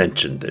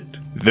mentioned it.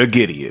 The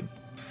Gideon.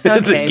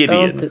 Okay, The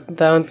Gideon.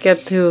 don't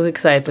get too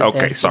excited. Okay,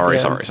 there, sorry.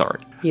 Gideon.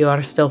 You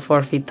are still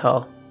 4 feet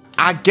tall.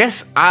 I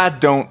guess I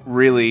don't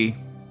really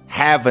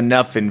have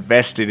enough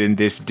invested in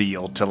this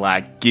deal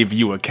to, give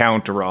you a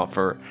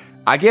counteroffer.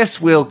 I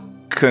guess we'll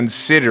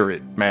consider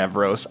it,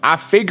 Mavros. I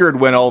figured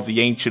when all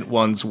the Ancient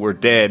Ones were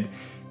dead,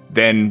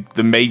 then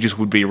the mages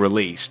would be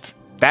released.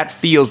 That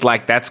feels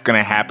like that's going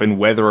to happen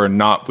whether or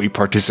not we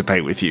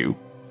participate with you.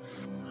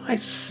 I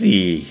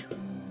see.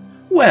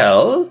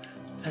 Well,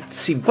 let's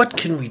see, what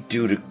can we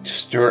do to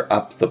stir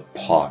up the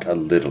pot a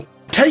little?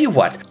 Tell you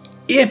what,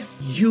 if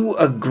you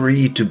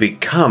agree to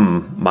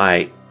become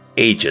my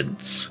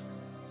agents,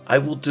 I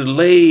will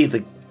delay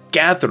the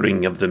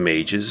gathering of the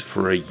mages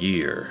for a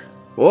year.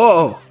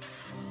 Whoa.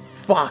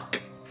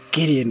 Fuck.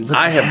 Gideon, what the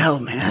I have hell,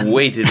 man?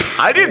 waited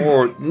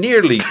for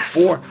nearly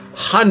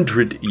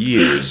 400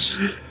 years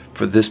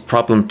for this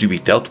problem to be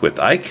dealt with.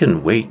 I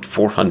can wait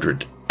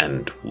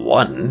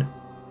 401.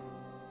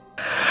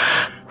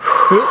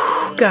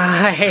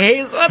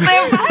 Guys, what the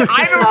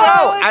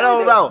I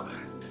don't know.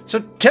 So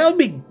tell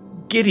me,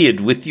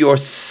 Gideon, with your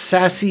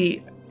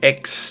sassy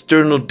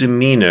external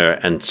demeanor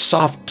and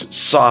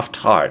soft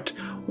heart,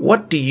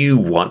 what do you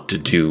want to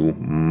do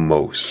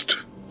most?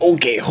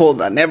 Okay,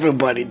 hold on.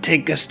 Everybody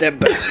take a step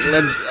back.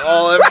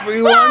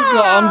 Everyone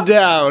calm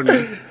down.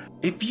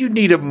 If you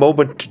need a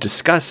moment to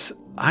discuss,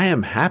 I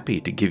am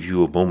happy to give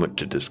you a moment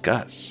to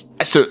discuss.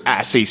 So,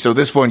 see, so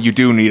this one you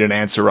do need an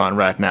answer on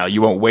right now.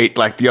 You won't wait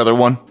like the other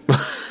one?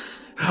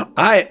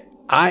 I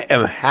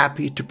am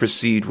happy to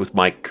proceed with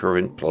my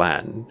current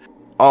plan.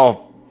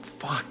 Oh,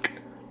 fuck.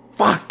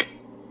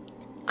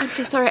 I'm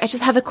so sorry, I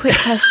just have a quick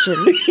question.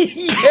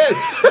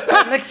 Yes,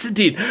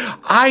 Alexandine,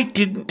 I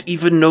didn't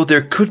even know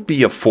there could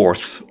be a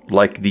fourth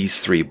like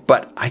these three,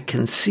 but I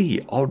can see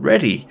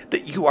already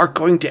that you are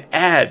going to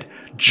add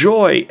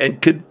joy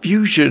and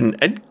confusion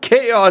and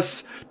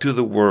chaos to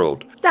the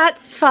world.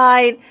 That's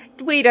fine.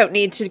 We don't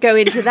need to go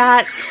into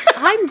that.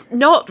 I'm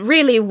not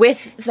really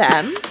with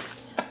them.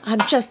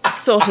 I'm just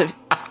sort of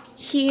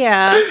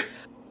here.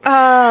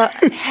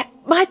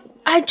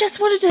 I just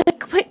wanted a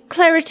quick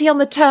clarity on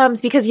the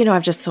terms because,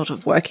 I'm just sort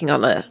of working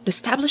on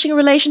establishing a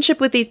relationship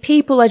with these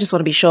people. I just want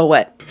to be sure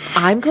what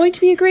I'm going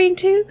to be agreeing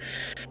to.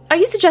 Are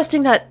you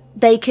suggesting that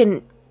they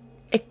can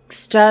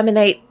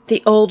exterminate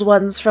the old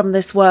ones from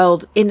this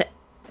world in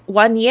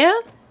 1 year?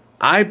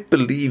 I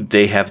believe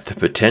they have the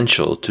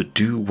potential to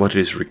do what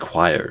is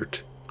required.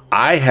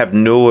 I have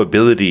no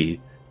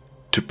ability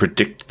to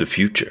predict the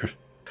future.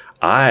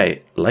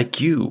 I,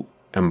 like you,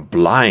 am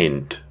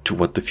blind to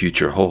what the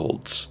future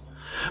holds.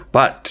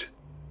 But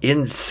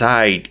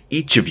inside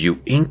each of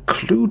you,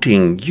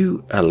 including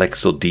you,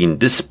 Alexandine,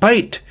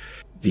 despite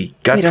the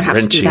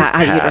gut-wrenching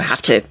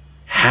past,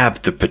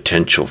 have the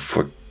potential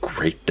for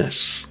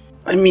greatness.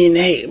 I mean,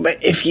 hey, but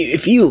if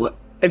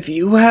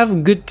you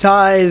have good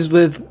ties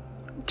with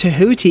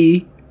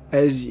Tahuti,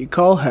 as you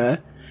call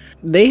her,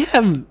 they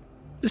have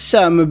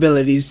some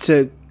abilities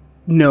to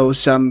know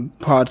some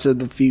parts of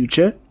the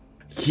future.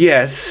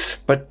 Yes,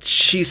 but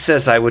she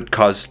says I would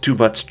cause too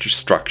much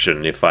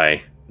destruction if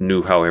I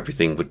knew how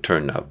everything would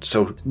turn out.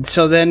 So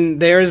then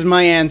there's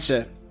my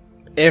answer.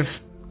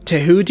 If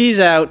Tahuti's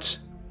out,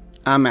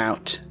 I'm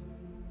out.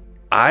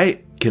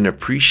 I can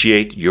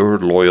appreciate your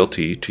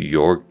loyalty to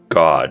your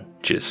god,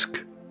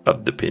 Jisk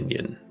of the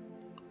Pinion.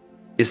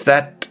 Is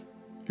that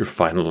your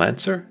final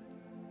answer?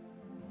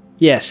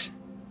 Yes.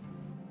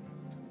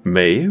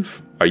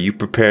 Maeve, are you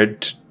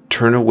prepared to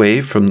turn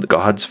away from the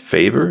god's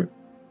favor?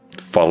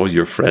 Follow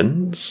your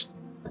friends?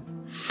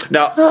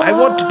 Now, I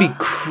want to be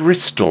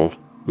crystal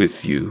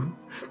with you.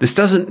 This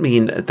doesn't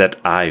mean that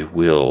I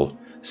will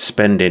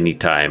spend any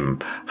time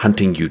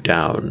hunting you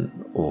down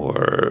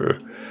or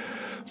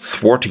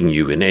thwarting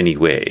you in any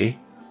way.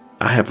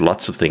 I have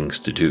lots of things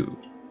to do.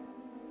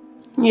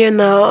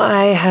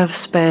 I have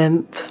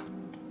spent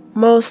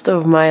most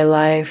of my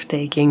life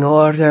taking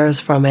orders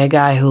from a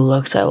guy who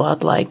looks a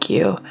lot like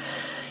you.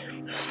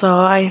 So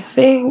I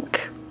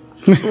think,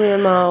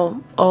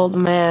 old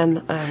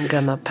man, I'm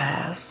gonna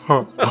pass.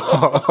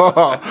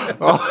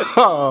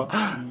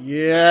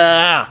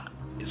 Yeah.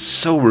 It's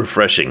so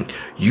refreshing.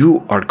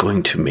 You are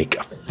going to make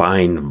a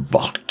fine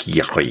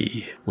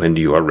Valkyrie when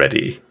you are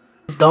ready.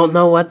 Don't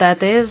know what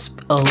that is.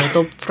 A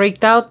little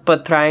freaked out,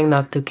 but trying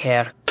not to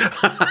care.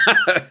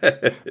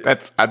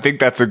 I think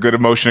that's a good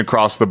emotion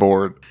across the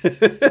board.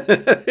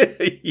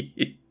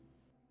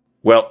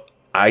 Well,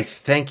 I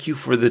thank you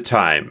for the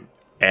time,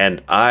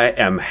 and I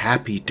am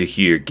happy to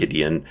hear,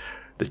 Gideon,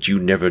 that you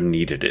never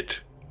needed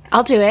it.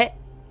 I'll do it.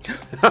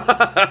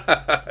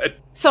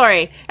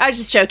 Sorry, I was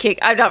just joking.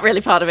 I'm not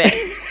really part of it.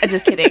 I'm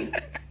just kidding.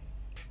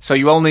 So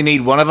you only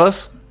need one of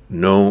us?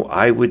 No,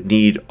 I would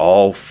need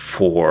all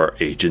 4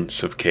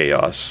 agents of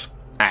chaos.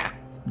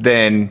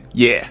 Then,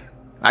 yeah.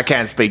 I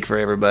can't speak for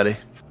everybody.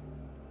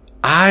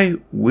 I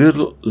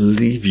will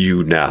leave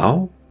you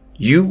now.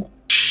 You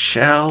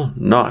shall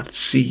not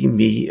see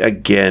me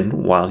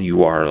again while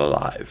you are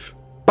alive.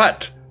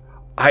 But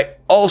I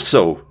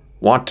also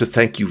want to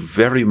thank you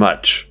very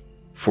much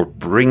for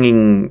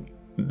bringing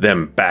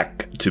them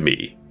back to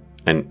me.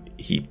 And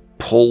he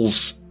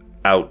pulls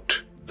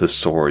out the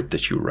sword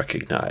that you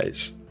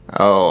recognize.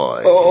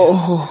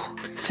 Oh,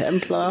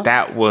 Templar.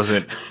 that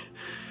wasn't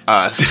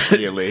us,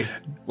 really.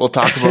 We'll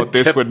talk about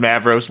this when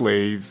Mavros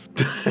leaves.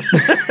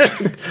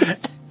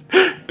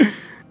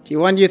 Do you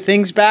want your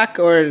things back,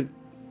 or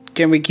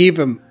can we keep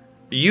them?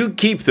 You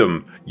keep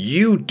them.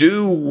 You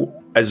do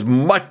as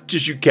much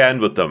as you can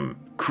with them.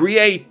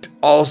 Create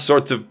all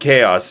sorts of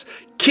chaos.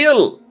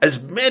 kill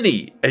as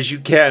many as you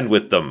can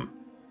with them.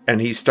 And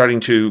he's starting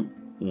to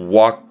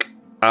walk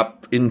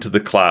up into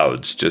the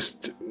clouds,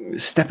 just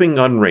stepping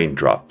on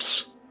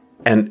raindrops.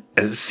 And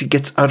as he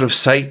gets out of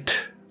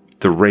sight,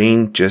 the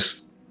rain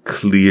just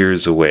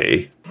clears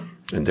away,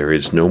 and there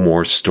is no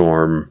more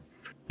storm.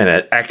 And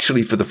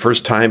actually, for the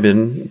first time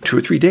in 2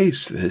 or 3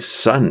 days, the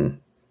sun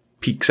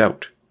peeks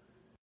out.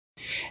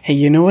 Hey,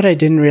 you know what I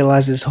didn't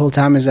realize this whole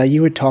time is that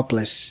you were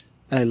topless,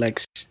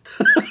 Alex.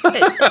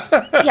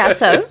 Yeah,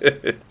 so?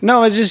 No,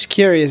 I was just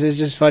curious. It's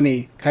just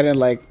funny. Kind of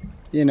like,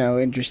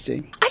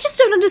 interesting. I just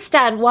don't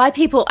understand why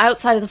people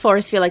outside of the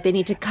forest feel like they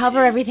need to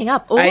cover everything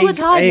up all the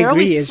time. They're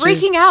agree. always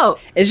freaking out.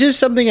 It's just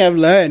something I've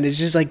learned. It's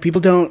just like people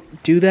don't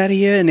do that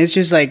here. And it's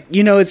just like,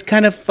 it's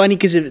kind of funny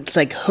because it's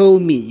like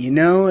homey,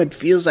 It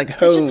feels like home.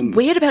 They're just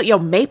weird about your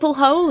maple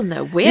hole and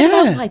they're weird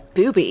about my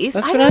boobies.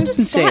 That's I what don't I've been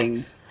understand.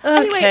 saying. Okay,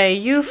 Anyway,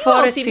 you all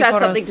forest seem to people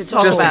have something are to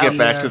talk Just to about. get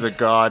back to the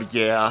god,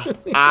 yeah.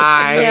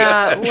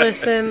 Yeah,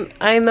 listen,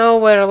 I know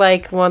we're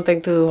like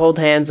wanting to hold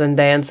hands and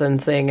dance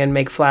and sing and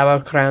make flower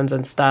crowns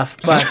and stuff,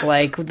 but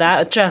like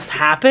that just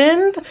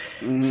happened,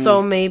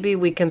 so maybe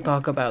we can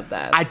talk about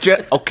that.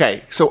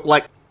 Okay, so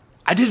like,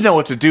 I didn't know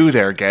what to do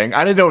there, gang.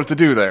 I didn't know what to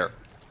do there.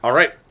 All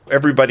right,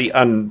 everybody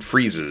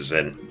unfreezes,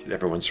 and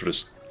everyone's sort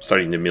of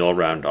starting to mill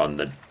around on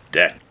the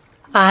deck.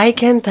 I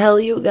can tell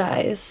you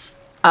guys,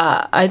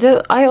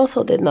 I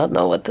also did not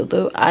know what to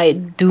do. I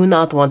do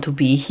not want to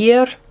be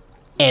here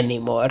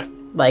anymore.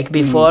 Like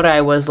before,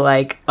 I was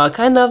like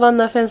kind of on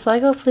the fence,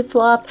 like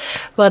flip-flop,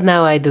 but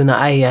now I do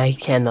not. I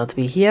cannot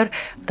be here.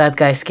 That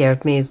guy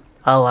scared me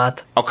a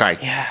lot. Okay.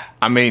 Yeah.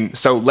 I mean,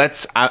 so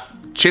let's.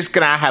 Chisk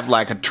and I have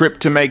like a trip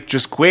to make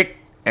just quick,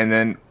 and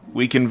then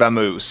we can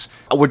vamoose.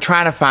 We're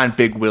trying to find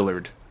Big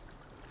Willard.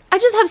 I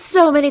just have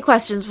so many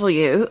questions for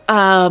you.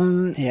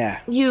 Yeah.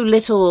 You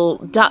little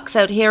ducks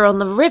out here on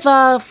the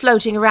river,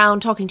 floating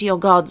around, talking to your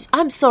gods.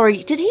 I'm sorry,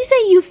 did he say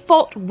you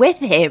fought with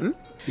him?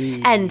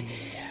 And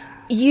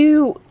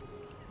you...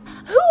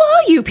 Who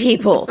are you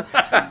people?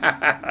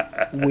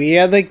 We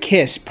are the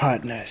Kiss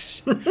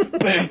partners.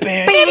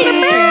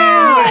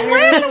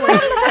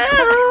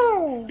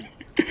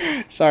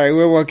 Sorry,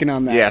 we're working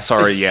on that. Yeah,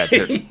 sorry, yeah.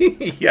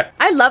 Yeah.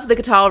 I love the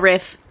guitar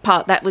riff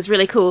part. That was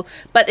really cool,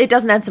 but it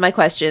doesn't answer my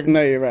question.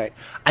 No, you're right.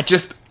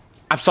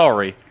 I'm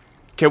sorry.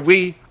 Can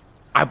we...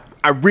 I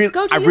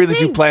really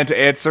do plan to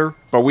answer,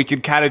 but we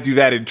can kind of do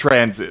that in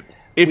transit.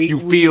 If you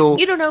feel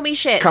You don't know me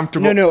shit.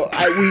 comfortable. No,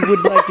 we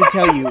would like to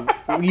tell you.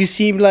 You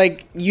seem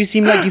like you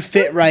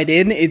fit right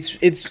in.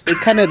 It's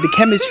kind of the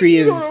chemistry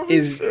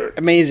is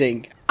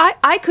amazing.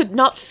 I could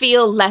not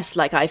feel less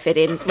like I fit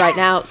in right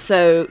now,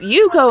 so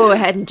you go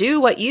ahead and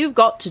do what you've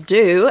got to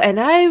do, and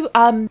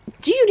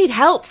do you need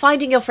help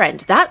finding your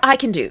friend? That I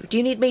can do. Do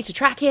you need me to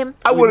track him?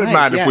 I wouldn't might,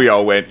 mind yeah. if we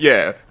all went,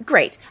 yeah.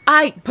 Great.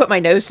 I put my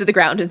nose to the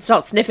ground and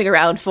start sniffing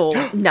around for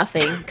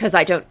nothing, because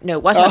I don't know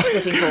what I'm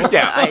sniffing for.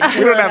 Yeah, I just,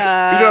 you don't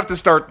have to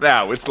start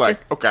now. It's like,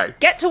 just okay.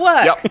 get to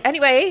work. Yep.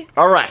 Anyway,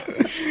 All right.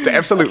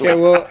 Absolutely. Okay,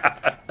 well,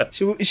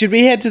 should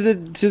we head to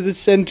the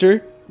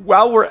center?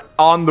 While we're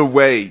on the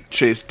way,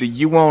 Chase, do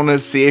you want to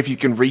see if you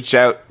can reach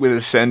out with a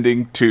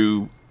sending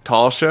to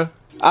Talsha?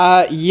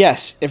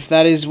 Yes. If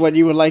that is what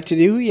you would like to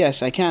do,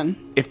 yes, I can.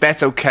 If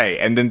that's okay.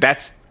 And then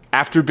that's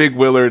after Big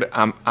Willard.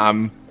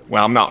 I'm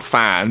not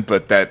fine,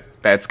 but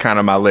that's kind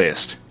of my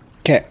list.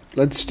 Okay,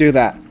 let's do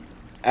that.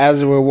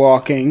 As we're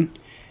walking,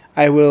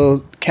 I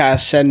will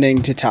cast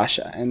sending to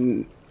Tasha,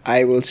 and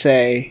I will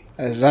say,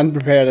 as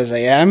unprepared as I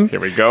am, Here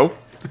we go.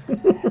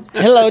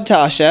 hello,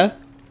 Tasha.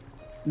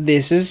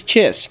 This is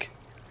Chisk,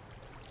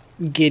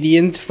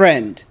 Gideon's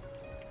friend.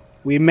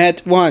 We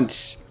met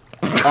once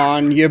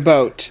on your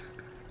boat.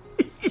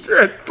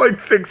 You're at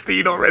like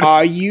 16 already.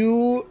 Are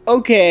you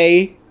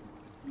okay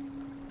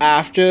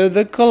after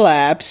the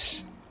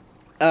collapse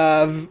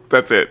of...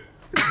 That's it.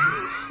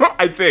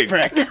 I think.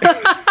 Frick.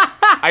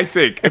 I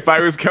think, if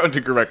I was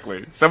counting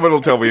correctly. Someone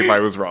will tell me if I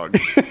was wrong.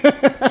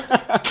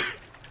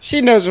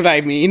 She knows what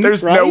I mean,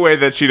 There's right? no way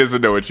that she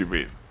doesn't know what you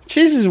mean.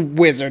 She's a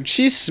wizard.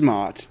 She's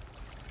smart.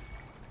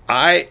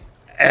 I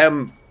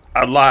am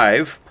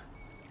alive.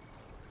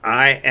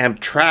 I am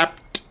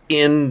trapped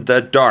in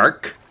the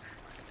dark.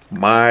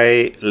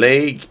 My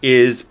leg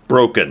is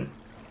broken.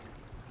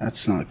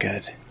 That's not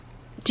good.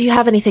 do you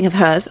have anything of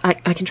hers? I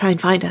can try and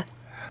find her.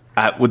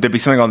 Would there be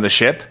something on the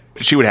ship?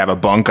 She would have a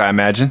bunk, I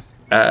imagine.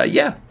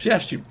 Yeah,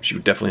 she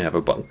would definitely have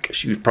a bunk.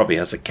 She probably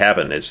has a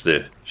cabin as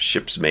the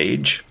ship's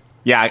mage.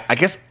 Yeah, I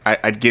guess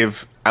I'd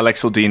give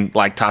Alexeldine,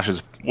 like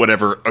Tasha's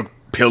whatever a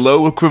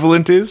pillow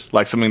equivalent is,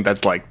 like something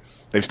that's like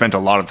they've spent a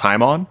lot of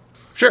time on.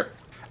 Sure.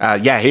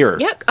 Yeah, here.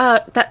 Yeah,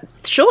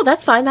 sure,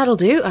 that's fine, that'll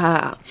do.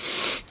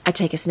 I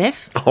take a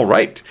sniff. All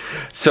right.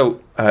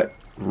 So,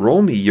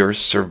 roll me your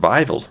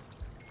survival.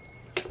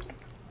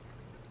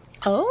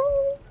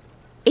 Oh,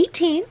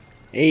 18.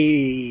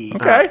 Hey.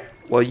 Okay.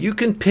 Well, you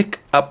can pick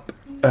up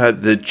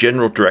the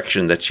general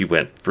direction that she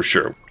went, for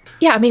sure.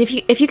 Yeah, I mean,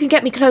 if you can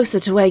get me closer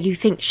to where you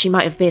think she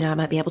might have been, I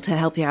might be able to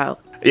help you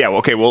out. Yeah, well,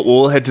 okay,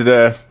 we'll head to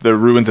the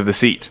ruins of the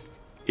seat.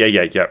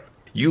 Yeah.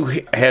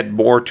 You head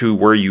more to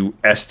where you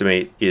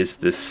estimate is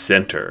the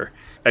center.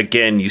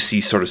 Again, you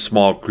see sort of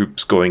small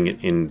groups going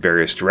in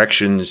various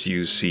directions.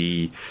 You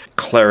see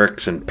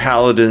clerics and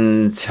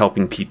paladins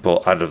helping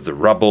people out of the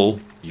rubble.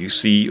 You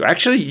see,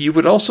 actually, you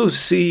would also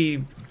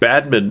see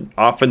Badman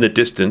off in the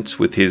distance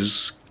with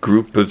his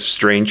group of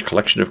strange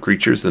collection of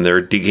creatures, and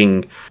they're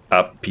digging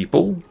up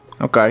people.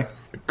 Okay.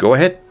 Go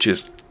ahead,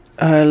 just...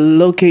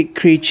 Locate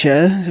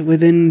creature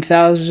within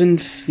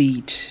 1,000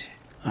 feet.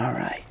 All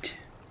right.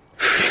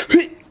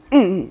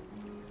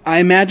 I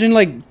imagine,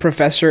 like,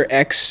 Professor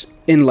X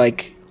in,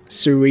 like,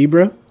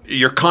 Cerebro.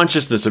 Your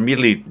consciousness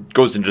immediately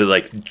goes into,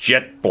 like,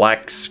 jet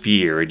black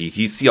sphere, and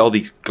you see all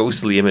these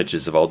ghostly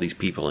images of all these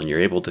people, and you're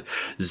able to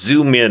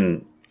zoom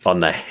in on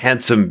the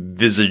handsome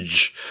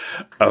visage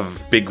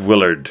of Big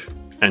Willard.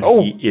 And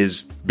he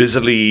is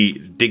busily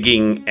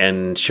digging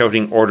and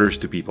shouting orders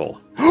to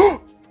people.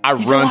 I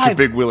He's run alive. to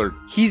Big Willard.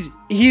 He's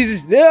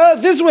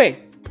this way.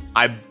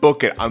 I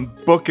book it. I'm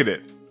booking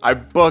it. I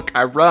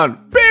run.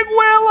 Big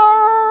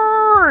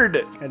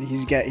Willard! And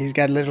he's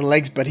got little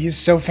legs, but he's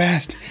so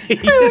fast. He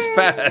is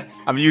fast.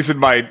 I'm using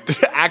my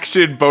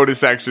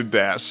bonus action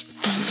dash.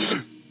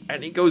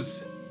 And he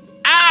goes,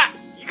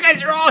 you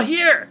guys are all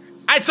here.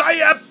 I saw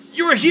you up.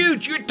 You were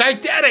huge. You were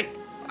titanic.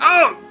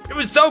 Oh, it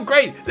was so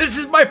great. This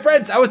is my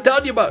friends I was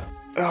telling you about.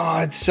 Oh,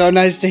 it's so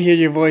nice to hear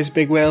your voice,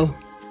 Big Will.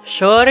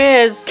 Sure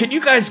is. Can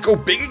you guys go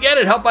big again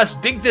and help us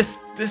dig this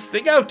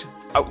thing out?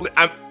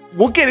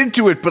 We'll get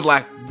into it, but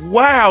like,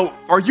 wow,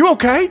 are you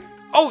okay?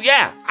 Oh,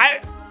 yeah.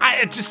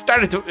 I just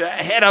started to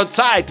head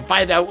outside to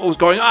find out what was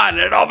going on,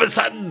 and all of a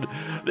sudden,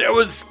 there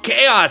was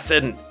chaos,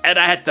 and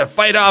I had to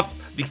fight off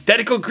these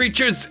tentacle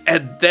creatures,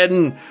 and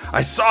then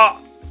I saw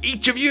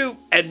each of you,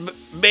 and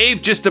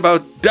Maeve just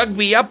about dug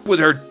me up with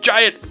her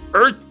giant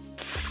earth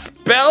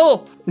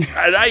spell,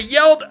 and I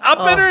yelled up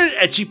at her,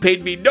 and she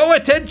paid me no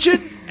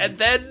attention, and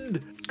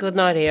then Good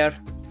not here.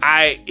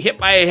 I hit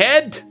my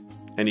head,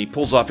 and he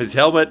pulls off his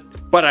helmet,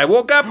 but I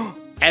woke up,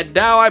 and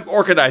now I'm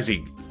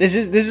organizing. This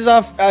is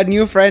our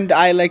new friend,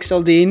 Ilex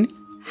Aldine.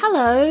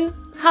 Hello.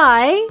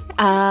 Hi.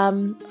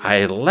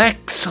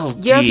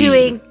 Alexaldine. You're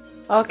doing...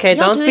 Okay,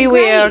 You're don't doing be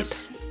great. weird.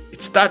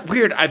 It's not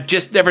weird. I've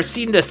just never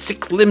seen the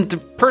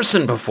six-limbed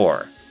person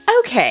before.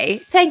 Okay,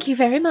 thank you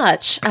very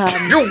much.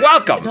 You're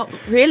welcome.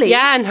 Not really.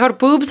 Yeah, and her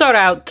boobs are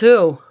out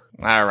too.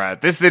 All right,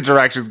 this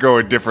interaction's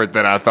going different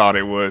than I thought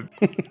it would.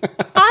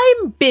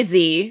 I'm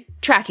busy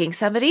tracking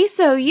somebody,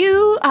 so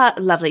you...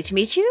 lovely to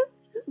meet you.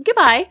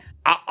 Goodbye.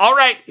 All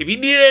right. If you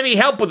need any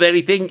help with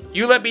anything,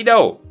 you let me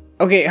know.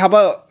 Okay, how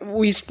about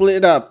we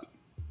split up?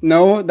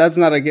 No, that's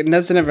never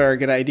a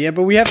good idea,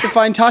 but we have to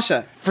find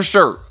Tasha. For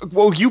sure.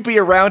 Will you be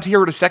around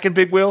here in a second,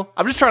 Big Will?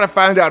 I'm just trying to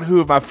find out who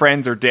of my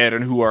friends are dead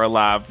and who are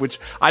alive, which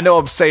I know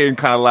I'm saying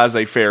kind of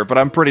laissez-faire, but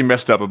I'm pretty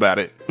messed up about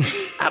it.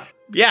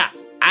 Yeah.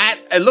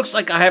 It looks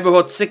like I have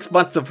about 6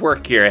 months of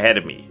work here ahead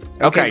of me.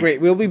 Okay,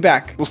 Great, we'll be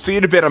back. We'll see you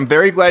in a bit. I'm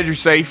very glad you're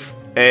safe,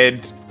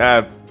 and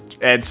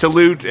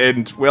salute,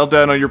 and well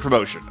done on your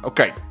promotion.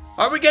 Okay.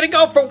 Are we going to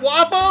go for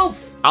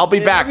waffles? I'll be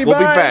back. We'll be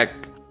back.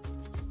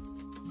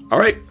 All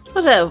right.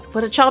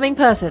 What a charming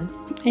person.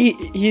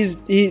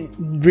 He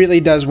really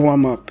does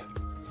warm up.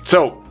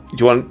 So, do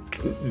you want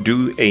to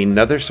do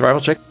another survival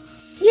check?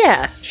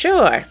 Yeah,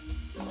 sure.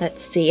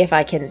 Let's see if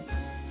I can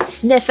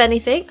sniff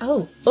anything.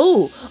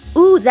 Oh,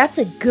 that's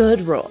a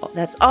good roll.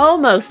 That's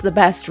almost the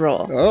best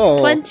roll. Oh.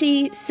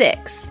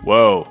 26.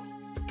 Whoa.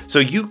 So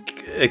you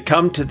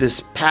come to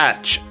this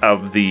patch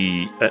of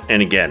the,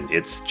 and again,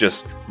 it's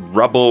just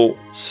rubble,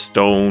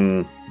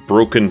 stone,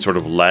 broken sort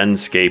of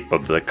landscape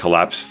of the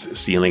collapsed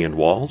ceiling and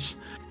walls.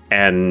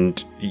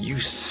 And you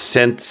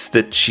sense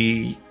that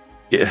she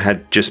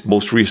had just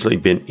most recently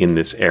been in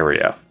this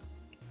area.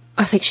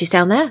 I think she's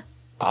down there.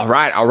 All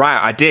right.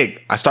 I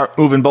dig. I start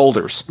moving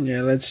boulders.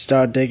 Yeah, let's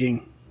start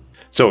digging.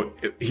 So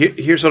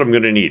here's what I'm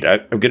going to need.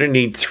 I'm going to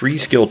need 3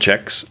 skill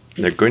checks.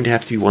 They're going to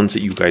have to be ones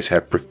that you guys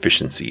have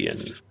proficiency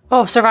in.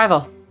 Oh,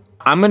 survival.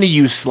 I'm going to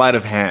use sleight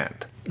of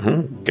hand.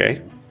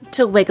 Okay.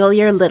 To wiggle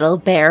your little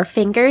bare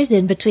fingers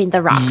in between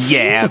the rocks.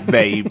 Yeah,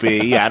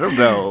 baby. I don't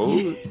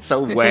know.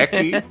 So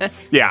wacky.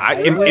 Yeah,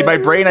 in my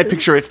brain, I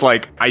picture it's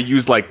like I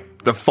use like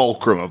the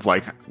fulcrum of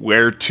like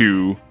where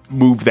to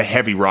move the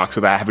heavy rocks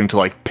without having to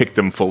like pick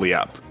them fully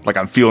up. Like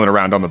I'm feeling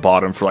around on the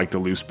bottom for like the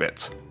loose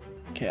bits.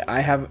 Okay, I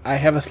have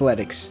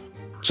athletics.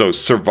 So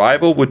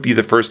survival would be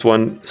the first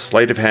one,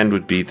 sleight of hand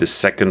would be the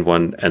second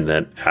one, and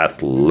then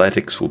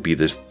athletics will be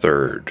the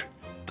third.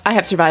 I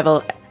have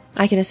survival.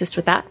 I can assist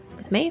with that,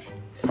 with Maeve.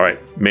 All right,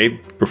 Maeve,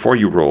 before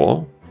you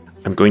roll,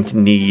 I'm going to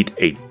need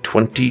a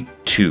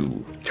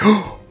 22.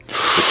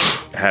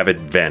 Have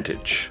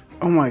advantage.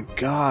 Oh my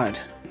god.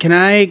 Can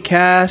I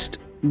cast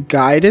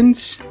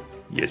guidance?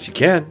 Yes, you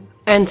can.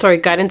 And sorry,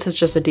 guidance is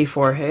just a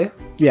D4, hey?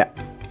 Yeah.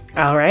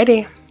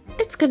 Alrighty.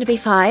 It's gonna be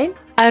fine.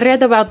 I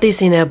read about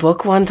this in a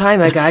book one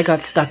time. A guy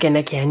got stuck in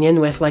a canyon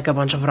with like a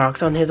bunch of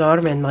rocks on his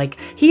arm and like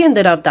he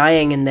ended up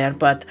dying in there,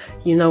 but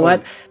you know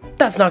what?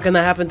 That's not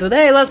gonna happen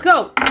today. Let's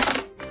go!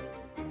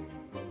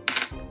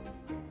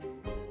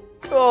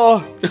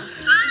 Oh.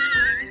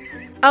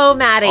 Oh,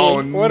 Maddie.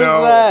 Oh, What is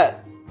no.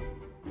 that?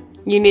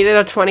 You needed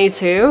a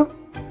 22?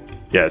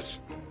 Yes.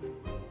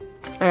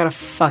 I got a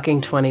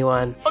fucking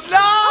 21.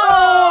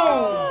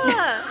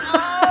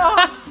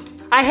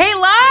 I hate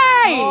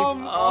life!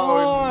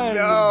 Oh,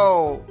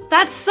 no.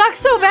 That sucks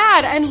so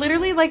bad. And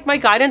literally, like, my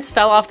guidance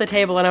fell off the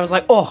table, and I was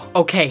like, oh,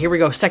 okay, here we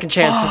go. Second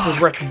chance. This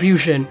is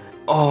retribution.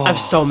 Oh. I'm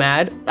so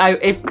mad.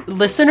 If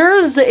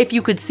listeners, if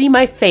you could see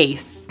my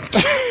face.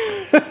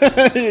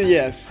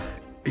 Yes.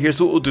 Here's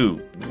what we'll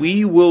do.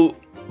 We will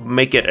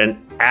make it an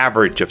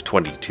average of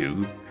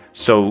 22.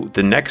 So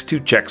the next two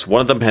checks,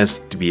 one of them has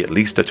to be at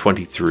least a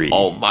 23.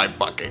 Oh, my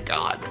fucking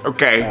God.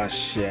 Okay. Oh,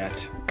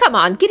 shit. Come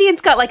on,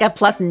 Gideon's got like a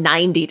plus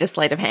 90 to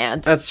sleight of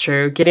hand. That's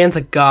true. Gideon's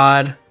a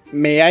god.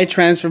 May I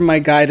transfer my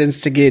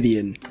guidance to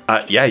Gideon?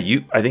 Yeah,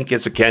 I think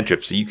it's a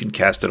cantrip, so you can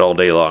cast it all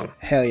day long.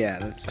 Hell yeah,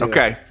 let's do it.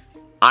 Okay.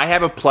 I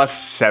have a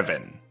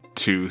 +7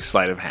 to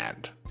sleight of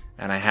hand.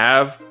 And I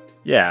have...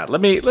 Yeah,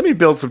 let me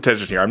build some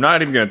tension here. I'm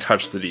not even going to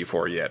touch the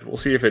D4 yet. We'll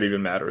see if it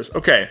even matters.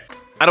 Okay.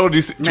 I don't want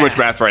to do too much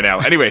math right now.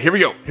 Anyway, here we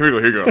go.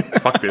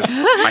 Fuck this.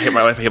 I hate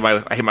my life. I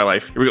hate my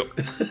life. Here we go.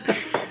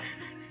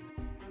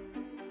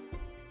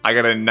 I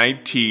got a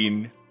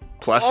 19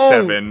 plus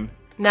 7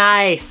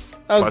 Nice.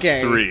 plus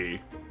Okay.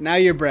 3. Now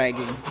you're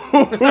bragging.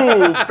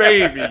 Ooh,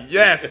 baby,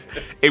 yes.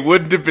 It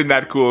wouldn't have been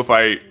that cool if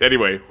I...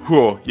 Anyway,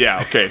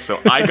 yeah, okay. So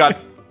I got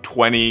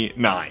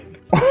 29.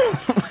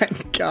 Oh my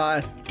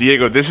god.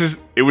 Diego,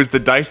 it was the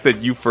dice that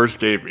you first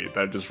gave me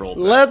that I just rolled.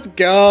 Let's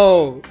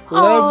go.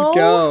 Aw. Let's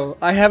go.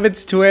 I have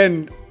its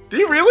twin. Do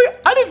you really?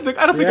 I don't think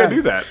Yeah. I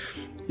knew that.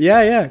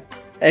 Yeah.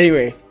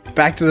 Anyway,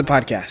 back to the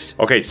podcast.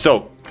 Okay,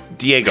 so,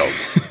 Diego,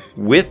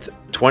 with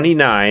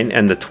 29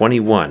 and the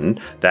 21,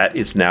 that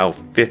is now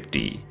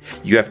 50.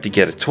 You have to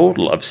get a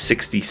total of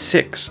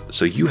 66,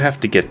 so you have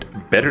to get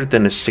better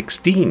than a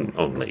 16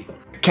 only.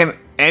 Can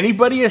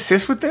anybody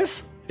assist with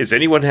this? Does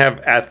anyone have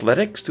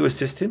athletics to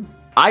assist him?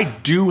 I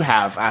do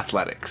have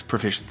athletics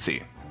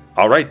proficiency.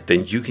 All right,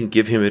 then you can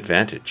give him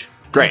advantage.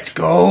 Great. Let's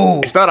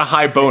go. It's not a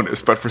high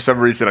bonus, but for some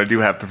reason I do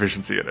have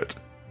proficiency in it.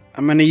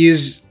 I'm gonna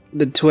use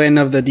the twin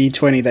of the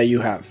D20 that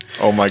you have.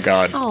 Oh my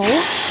god. Oh,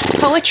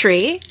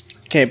 poetry.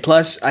 Okay,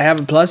 plus, I have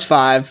a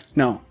 +5.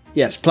 No.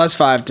 Yes,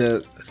 +5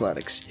 to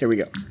athletics. Here we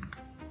go.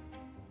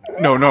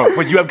 No,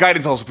 but you have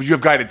guidance also.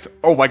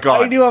 Oh my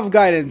god. I do have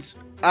guidance.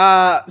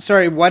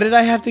 Sorry, what did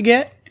I have to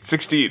get?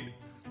 16.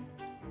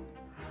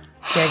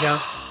 Diego, no.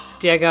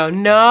 Diego,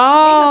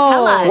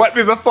 tell us. What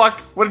the fuck?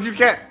 What did you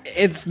get?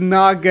 It's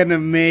not gonna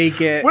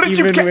make it. What did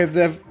you even get? with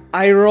the...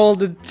 I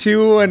rolled a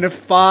 2 and a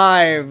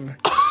 5.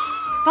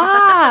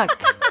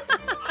 Fuck.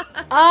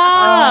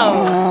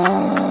 Oh.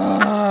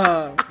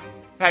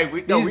 Hey,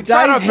 we These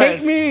tried our dice hate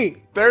best. me.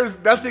 There's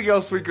nothing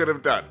else we could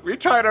have done. We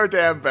tried our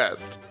damn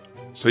best.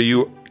 So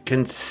you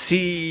can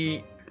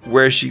see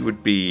where she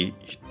would be,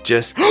 you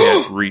just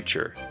can't reach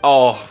her.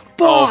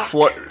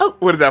 Floyd.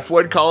 What is that,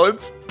 Floyd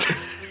Collins?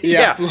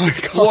 Yeah,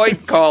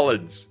 Floyd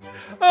Collins.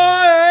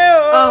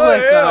 Oh my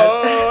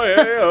god.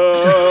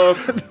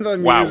 The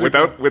Wow,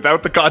 musical.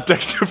 without the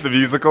context of the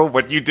musical,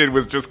 what you did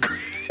was just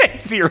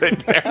crazy right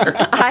there.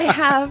 I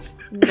have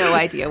no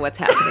idea what's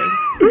happening.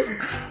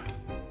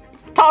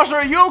 Tasha,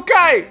 are you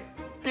okay?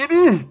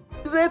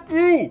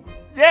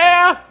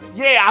 Yeah.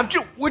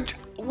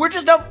 We're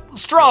just not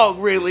strong,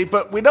 really,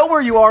 but we know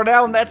where you are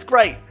now, and that's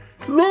great.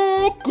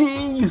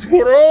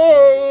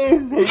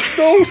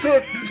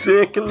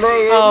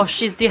 Oh,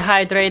 she's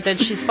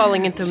dehydrated. She's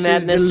falling into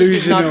madness. This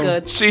is not delusional.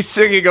 good. She's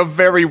singing a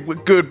very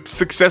good,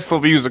 successful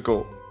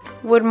musical.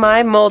 Would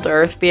my mold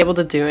earth be able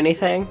to do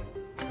anything?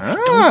 I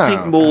don't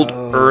think mold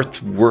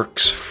earth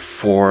works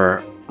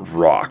for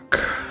rock.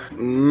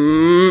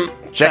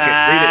 Check it.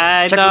 Read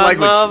I it. Check the don't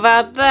language. know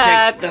about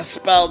that. Check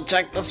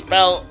the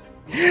spell.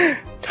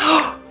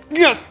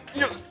 Yes.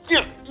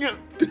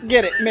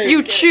 Get it, mate.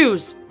 You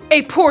choose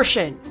a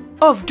portion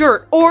of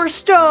dirt or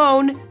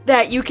stone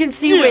that you can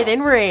see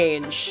within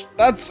range.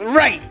 That's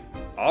right.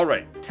 All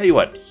right. Tell you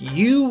what,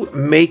 you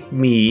make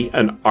me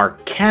an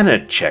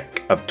Arcana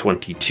check of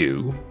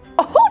 22.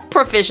 Oh,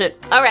 proficient.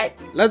 All right.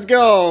 Let's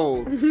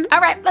go.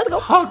 All right, let's go.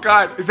 Oh,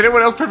 God. Is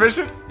anyone else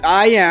proficient?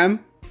 I am.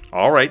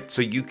 All right,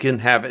 so you can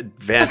have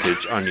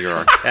advantage on your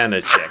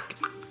Arcana check.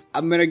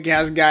 I'm gonna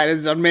cast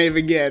guidance on Maeve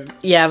again.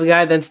 Yeah,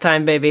 guidance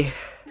time, baby.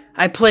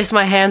 I place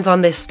my hands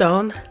on this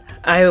stone.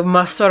 I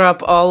muster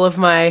up all of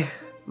my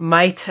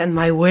might and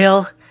my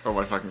will. Oh,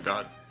 my fucking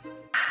God.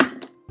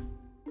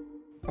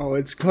 Oh,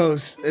 it's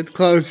close. It's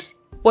close.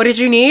 What did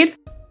you need?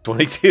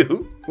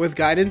 22? With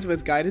guidance.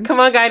 Come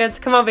on, guidance.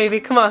 Come on,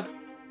 baby. Come on.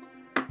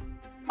 Oh,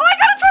 I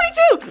got a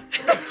 22!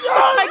 Yes.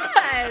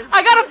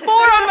 I got a 4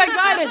 on my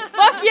guidance.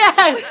 Fuck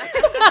yes!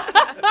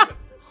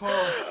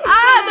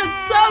 That's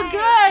so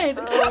good!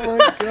 Oh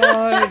my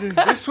god.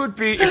 This would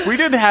be, if we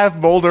didn't have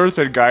Mold Earth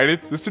and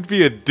Guidance, this would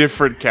be a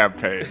different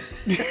campaign.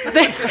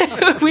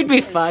 We'd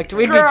be fucked.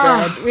 We'd be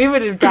dead. We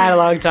would have died a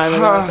long time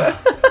ago.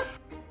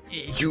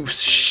 You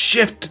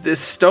shift this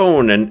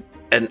stone and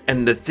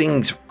the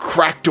things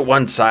crack to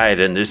one side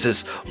and there's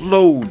this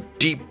low,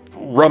 deep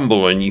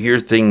rumble and you hear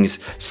things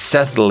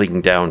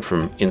settling down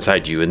from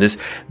inside you. And this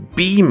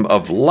beam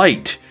of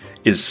light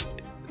is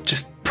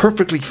just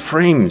perfectly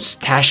frames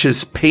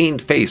Tasha's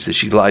pained face as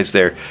she lies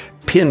there,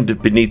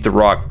 pinned beneath the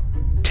rock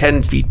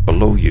 10 feet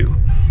below you.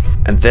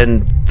 And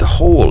then the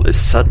hole is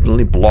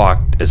suddenly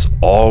blocked as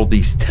all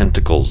these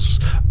tentacles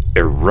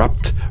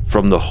erupt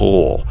from the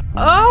hole,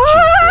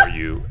 reaching for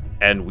you,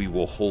 and we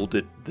will hold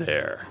it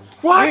there.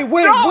 What?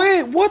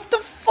 Wait, what the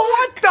fuck?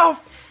 What the?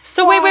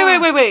 So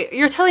wait.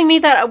 You're telling me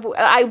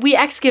that we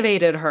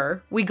excavated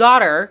her, we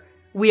got her,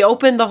 we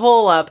opened the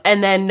hole up,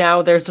 and then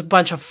now there's a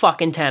bunch of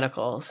fucking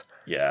tentacles.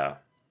 Yeah.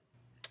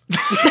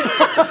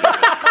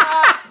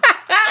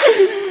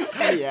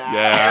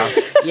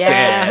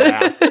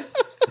 Yeah.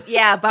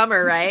 Yeah,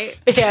 bummer, right?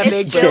 Yeah,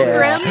 big It's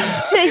Pilgrim,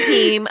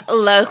 Tahim,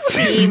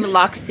 Loxim,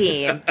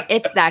 Loxim.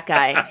 It's that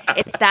guy.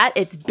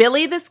 It's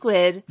Billy the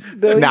Squid.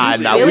 Nah,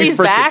 Billy's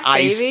we freaking back,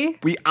 ice. baby.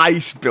 We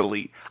ice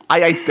Billy.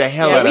 I iced the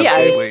hell Yeah, out of we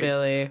ice Billy.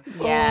 Billy.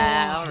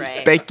 Yeah, all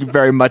right. Thank you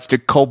very much to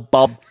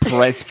Cobalt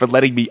Press for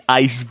letting me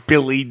ice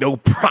Billy. No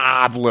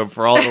problem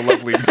for all the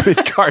lovely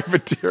mid-card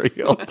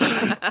material.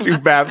 To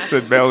Maps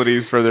and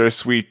Melodies for their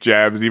sweet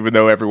jams, even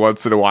though every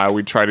once in a while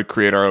we try to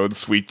create our own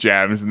sweet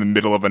jams in the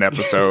middle of an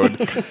episode.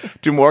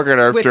 To Morgan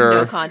With Arthur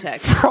no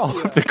context. for all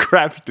of the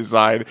graphic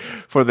design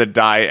for the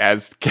Die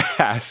As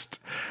Cast.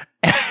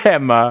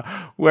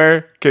 Emma,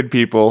 where can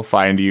people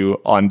find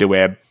you on the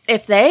web?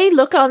 If they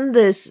look on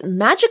this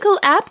magical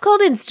app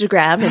called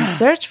Instagram and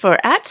search for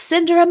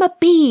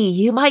 @CinderellaB,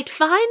 you might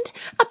find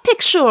a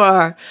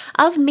picture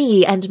of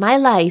me and my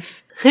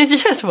life.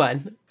 Just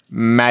one.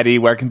 Maddie,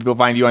 where can people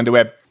find you on the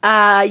web?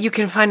 You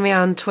can find me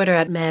on Twitter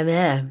at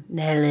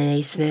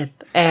Melanie Smith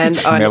and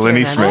on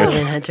Melanie Instagram Smith. at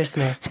Ellen Hunter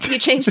Smith. You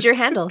changed your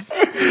handles.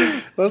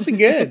 Those are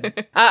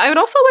good. I would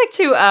also like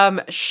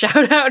to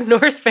shout out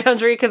Norse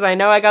Foundry because I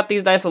know I got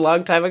these dice a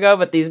long time ago,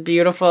 but these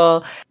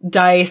beautiful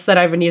dice that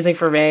I've been using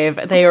for Rave,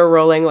 they are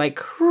rolling like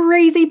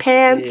crazy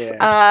pants.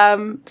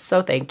 Yeah.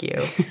 So thank you.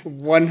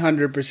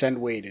 100%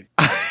 weighted.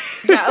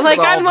 Yeah, like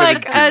all I'm been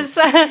like as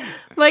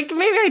like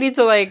maybe I need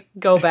to like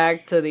go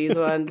back to these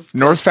ones.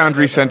 North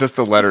Foundry sent us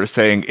the letter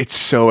saying it's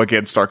so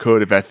against our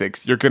code of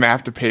ethics. You're going to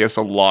have to pay us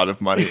a lot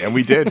of money, and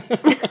we did.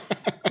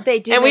 They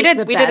do And we make did-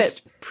 the we did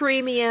best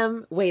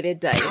premium weighted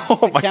dice.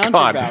 Oh my god!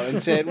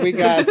 Counterbalance it. We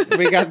got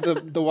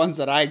the ones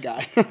that I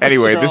got.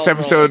 Anyway, Which this are all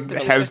episode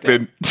rolling has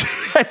collective.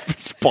 been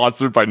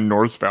sponsored by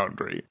North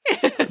Foundry.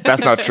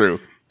 That's not true.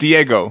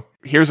 Diego,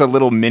 here's a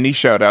little mini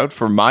shout out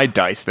for my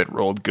dice that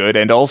rolled good,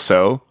 and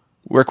also,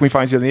 where can we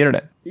find you on the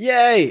internet?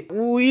 Yay!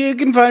 Well, you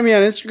can find me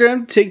on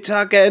Instagram,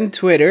 TikTok, and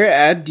Twitter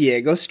at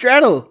Diego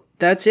Straddle.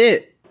 That's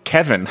it.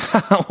 Kevin,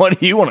 what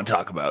do you want to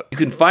talk about? You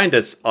can find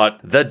us on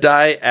The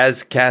Die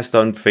As Cast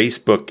on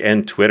Facebook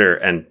and Twitter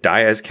and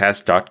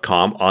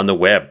dieascast.com on the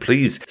web.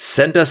 Please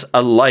send us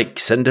a like,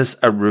 send us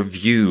a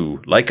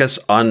review, like us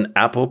on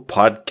Apple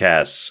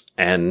Podcasts,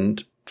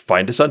 and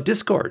find us on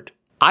Discord.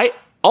 I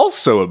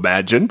also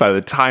imagine by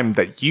the time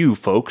that you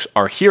folks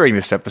are hearing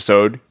this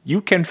episode,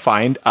 you can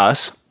find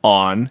us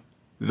on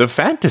the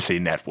Fantasy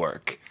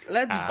Network.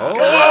 Let's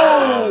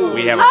go!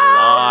 We have a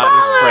lot of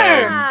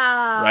friends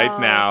right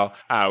now.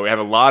 We have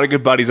a lot of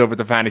good buddies over at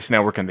the Fantasy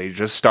Network, and they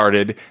just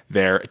started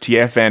their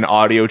TFN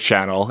audio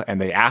channel, and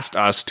they asked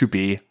us to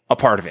be a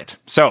part of it.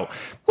 So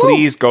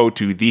please go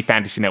to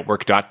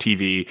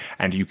thefantasynetwork.tv,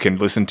 and you can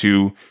listen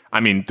to,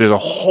 there's a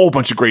whole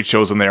bunch of great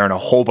shows on there and a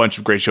whole bunch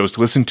of great shows to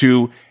listen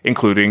to,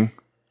 including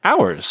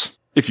ours.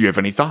 If you have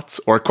any thoughts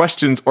or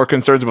questions or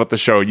concerns about the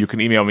show, you can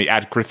email me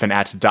at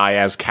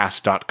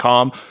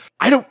griffin@diascast.com.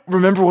 I don't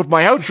remember what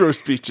my outro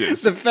speech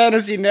is. The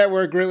Fantasy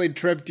Network really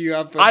tripped you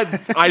up.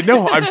 I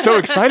know. I'm so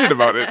excited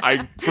about it.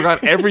 I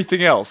forgot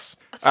everything else.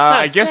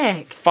 I guess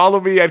sick. follow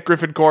me at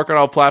Griffin Cork on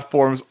all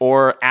platforms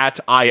or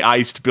at I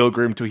Iced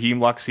Pilgrim Tuhim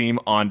Laksim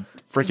on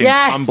freaking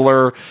Yes.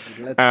 Tumblr.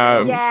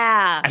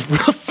 Yeah. And we'll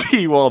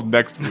see you all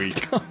next week.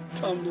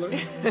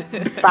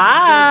 Tumblr.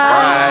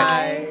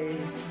 Bye.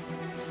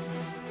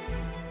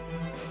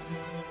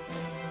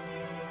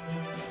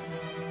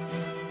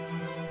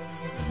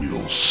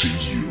 We'll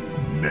see you